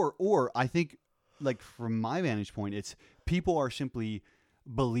 not. Or I think, like from my vantage point, it's people are simply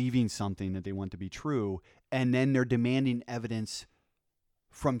believing something that they want to be true, and then they're demanding evidence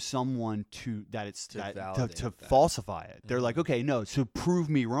from someone to validate to that. falsify it. They're Mhm. like, okay, no, so prove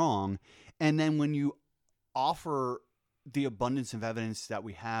me wrong, and then when you offer the abundance of evidence that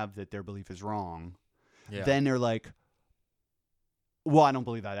we have that their belief is wrong, Yeah. then they're like, well, I don't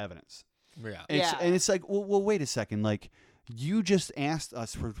believe that evidence. yeah. And it's like, well, wait a second. Like, you just asked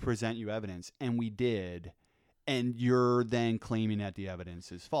us to present you evidence, and we did, and you're then claiming that the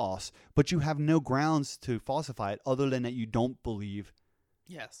evidence is false, but you have no grounds to falsify it other than that you don't believe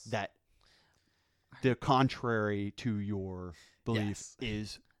Yes. that the contrary to your belief Yes.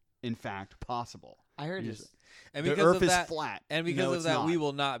 is, in fact, possible. I heard You this. just- And the because Earth of is that, flat. and No, because it's of that, not. we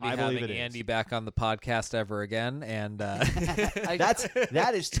will not be I believe having it is. Andy back on the podcast ever again. And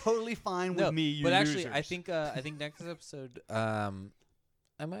that is totally fine with no, me. You but actually, losers. I think next episode,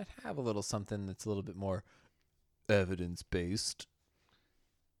 have a little something that's a little bit more evidence based.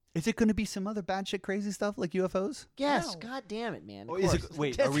 Is it going to be some other bad shit, crazy stuff like UFOs? Yes, No. God damn it, man. Or Of is course. it,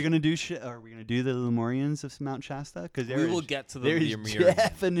 wait, are we going to do shit? Are we going to do the Lemurians of Mount Shasta? Because We will get to the There's Lemurians.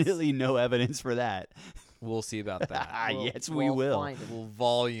 definitely no evidence for that. We'll see about that. Yes, we will. Find him. Well,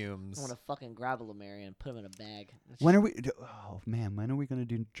 volumes. I want to fucking grab a Lemurian and put him in a bag. When are we? Oh man, when are we going to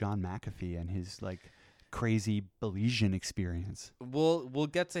do John McAfee and his like crazy Belizean experience? We'll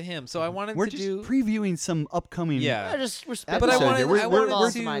get to him. So I wanted We're to just do. previewing some upcoming. Yeah. I just respect. But I episode wanted- here. We're, I we're, wanted we're,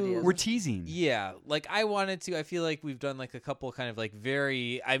 some ideas. we're teasing. Yeah, like I wanted to. I feel like we've done like a couple kind of like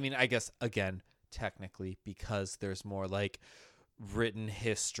very. I mean, I guess again, technically, because there's more like written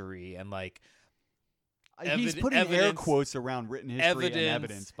history and like He's putting air quotes around written history and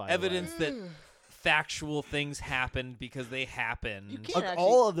evidence. By evidence the way. that factual things happened because they happened. You can't Look, actually-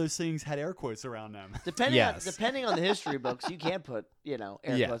 all of those things had air quotes around them. Yes. Depending on the history books, you can put air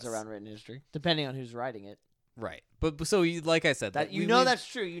Yes. quotes around written history, depending on who's writing it. Right, but so like I said, That we- that's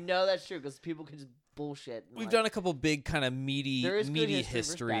true. You know that's true because people can just bullshit. and, We've like, done a couple big kind of meaty There is good meaty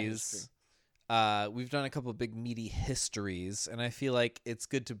history versus bad histories. We've done a couple big meaty histories, and I feel like it's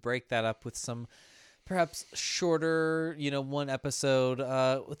good to break that up with some perhaps shorter, one episode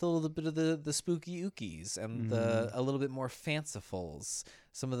with a little bit of the spooky ookies and a little bit more fancifuls,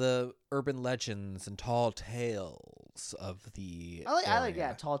 some of the urban legends and tall tales of the I like area.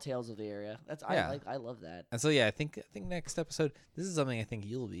 that tall tales of the area. Yeah. I love that. And so I think next episode, this is something I think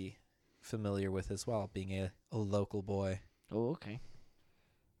you'll be familiar with as well, being a local boy. Oh, okay.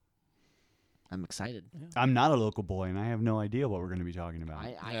 I'm excited. I'm not a local boy, and I have no idea what we're going to be talking about. I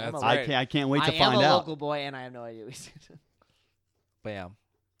Yeah, am a that's I right. can't wait to I find am a out. local boy, and I have no idea what he's doing.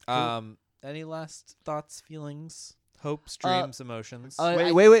 Bam. Any last thoughts, feelings, hopes, dreams, emotions?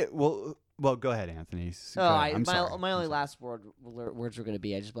 Wait. Well, go ahead, Anthony. Go Oh, ahead. I'm sorry. my I'm only sorry. last words were going to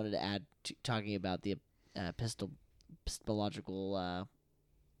be. I just wanted to add talking about the epistemological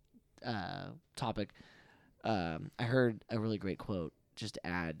topic. I heard a really great quote. Just to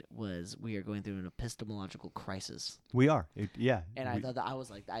add was, we are going through an epistemological crisis, We are. and I thought that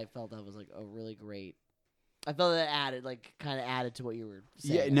I felt that was like a really great. I felt that added to what you were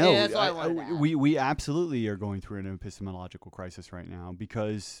saying. Yeah, no, that's all I wanted to add. we absolutely are going through an epistemological crisis right now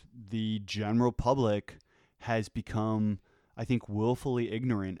because the general public has become, I think, willfully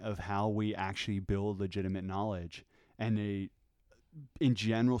ignorant of how we actually build legitimate knowledge, and they, in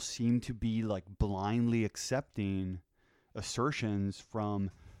general, seem to be like blindly accepting assertions from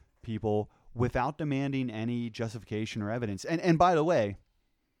people without demanding any justification or evidence. And by the way,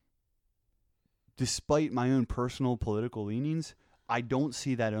 despite my own personal political leanings, I don't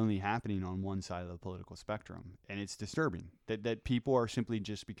see that only happening on one side of the political spectrum. And it's disturbing that people are simply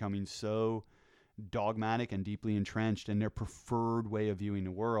just becoming so dogmatic and deeply entrenched in their preferred way of viewing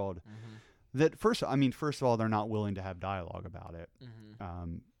the world that first of all, they're not willing to have dialogue about it.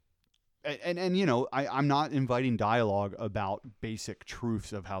 I'm not inviting dialogue about basic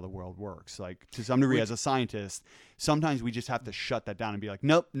truths of how the world works. Like, to some degree, as a scientist, sometimes we just have to shut that down and be like,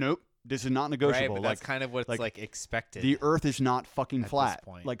 nope, this is not right, negotiable. but that's kind of what's like expected. The Earth is not fucking at this flat.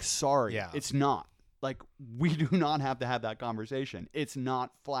 point. Like, sorry, Yeah. it's not. Like, we do not have to have that conversation. It's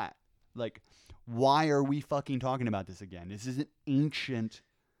not flat. Like, why are we fucking talking about this again? This is an ancient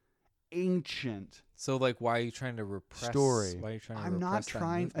So, like, why are you trying to repress? story. Why are you trying to I'm not repress that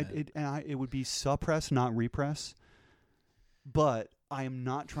trying. movement? It would be suppress, not repress. But I am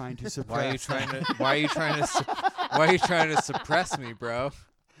not trying to suppress. Why are you trying to suppress me, bro?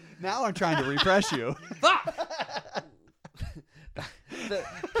 Now I'm trying to repress you.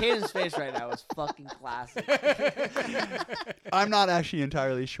 Caden's face right now is fucking classic. I'm not actually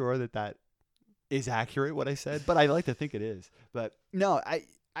entirely sure that is accurate what I said, but I like to think it is. But no, I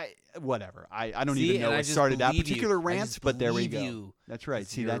whatever. I don't See, even know and I what just started that believe you. particular I rant, just but there we believe go. you. That's right.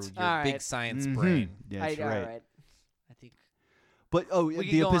 It's See, your, that's your All big right. science Mhm. brain. That's all right. right. I think. But We the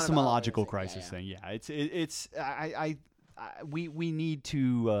can go on about epistemological other crisis things, thing. Yeah, we need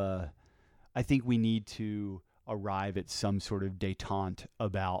to. I think we need to arrive at some sort of détente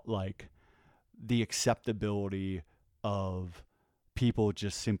about like the acceptability of people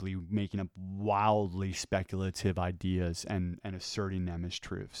just simply making up wildly speculative ideas and asserting them as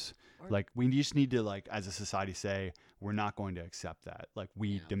truths. Like, we just need to, like, as a society, say we're not going to accept that. Like,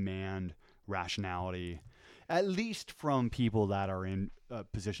 we demand rationality, at least from people that are in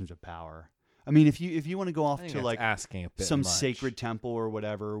positions of power. I mean, if you want to go I off think to that's like asking a bit some much. sacred temple or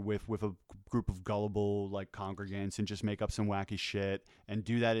whatever with a group of gullible like congregants and just make up some wacky shit and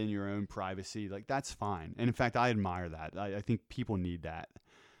do that in your own privacy, like, that's fine. And in fact, I admire that. I think people need that.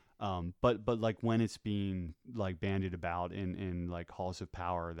 But like when it's being like bandied about in like halls of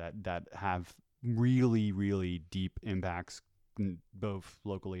power that have really, really deep impacts both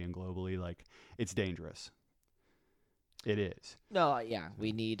locally and globally, like it's dangerous. It is. No, yeah,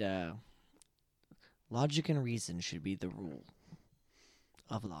 we need logic and reason should be the rule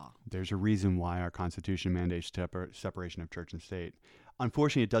of law. There's a reason why our Constitution mandates separation of church and state.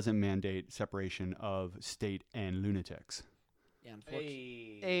 Unfortunately, it doesn't mandate separation of state and lunatics. Yeah,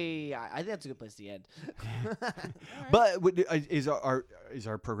 unfortunately. Hey, I think that's a good place to end. But is our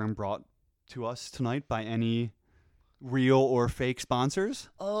program brought to us tonight by any real or fake sponsors?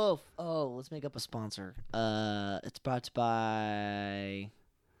 Oh, let's make up a sponsor. It's brought by.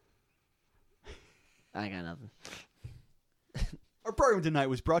 I got nothing. Our program tonight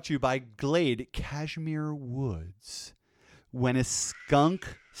was brought to you by Glade Cashmere Woods. When a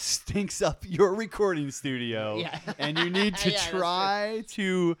skunk stinks up your recording studio and you need to try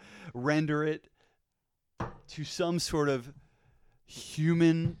to render it to some sort of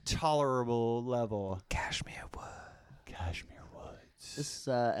human tolerable level. Cashmere Woods. This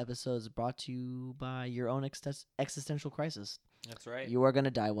episode is brought to you by your own existential crisis. That's right. You are going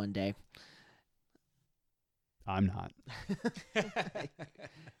to die one day. I'm not.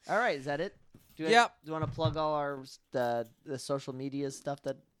 All right, is that it? Do you want to plug all our the social media stuff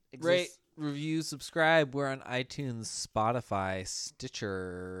that exists? Rate, review, subscribe. We're on iTunes, Spotify,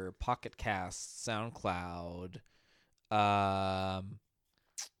 Stitcher, Pocket Cast, SoundCloud.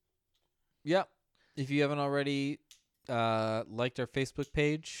 If you haven't already liked our Facebook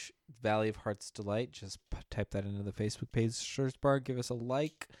page, Valley of Hearts Delight, just type that into the Facebook page search bar. Give us a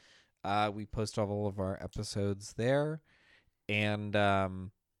like. We post all of our episodes there. And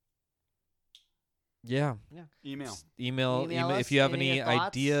Email if you have any thoughts?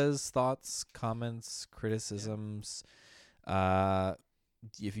 ideas, thoughts, comments, criticisms.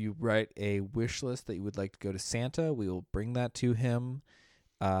 If you write a wish list that you would like to go to Santa, we will bring that to him.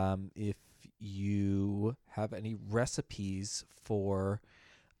 If you have any recipes for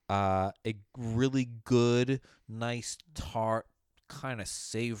a really good, nice, tart, kind of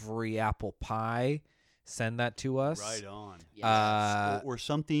savory apple pie, send that to us. Right on. Yes. Or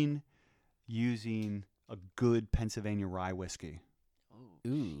something using a good Pennsylvania rye whiskey. Oh,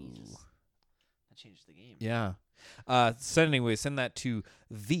 Ooh. Jesus. That changed the game. Yeah. Send that to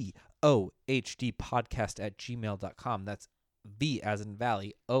vohdpodcast@gmail.com. That's V as in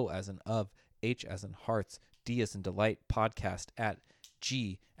Valley, O as in of, H as in Hearts, D as in Delight, podcast at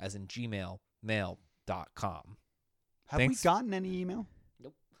G as in Gmail, mail.com. Have Thanks. we gotten any email?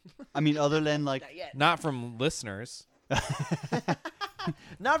 Nope. I mean, other than like Not yet. Not from listeners,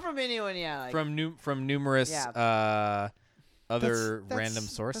 Not from anyone, yeah. Like, from numerous other That's- random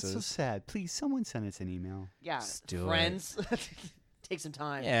sources. That's so sad. Please, someone send us an email. yeah, Just do friends. Take some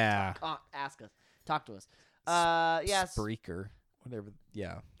time. Yeah. Ask us. Talk to us. Yes. Spreaker, whatever.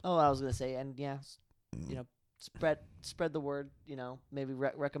 Yeah. Oh, I was gonna say, and spread the word. Maybe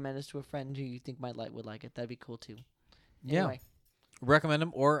recommend us to a friend who you think would like it. That'd be cool too. Anyway. Yeah. Recommend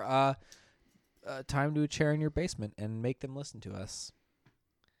them or tie them to a chair in your basement and make them listen to us.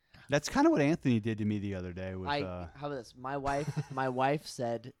 That's kind of what Anthony did to me the other day. With How about this? My wife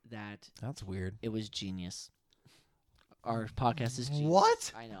said that That's weird. it was genius. Our podcast is genius.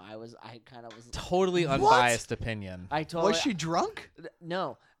 What? I know. I kind of was. Totally unbiased opinion. I totally. Was she drunk?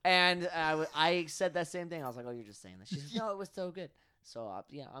 No. And I said that same thing. I was like, "Oh, you're just saying that." She said, "No, it was so good." So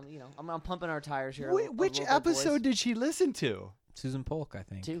I'm pumping our tires here. Which episode did she listen to? Susan Polk, I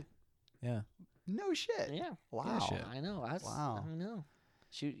think. Two. Yeah. No shit. Yeah. Wow. shit. I know. Wow. I know.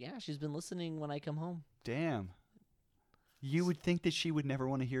 She's been listening when I come home. Damn. You would think that she would never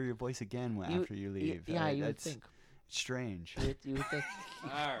want to hear your voice again after you leave. Yeah, you would That's think. strange. You would think. All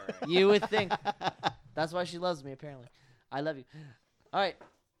right. You would think. That's why she loves me. Apparently, I love you. All right.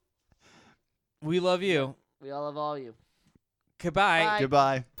 We love you. We all love all you. Goodbye. Bye.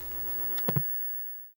 Goodbye.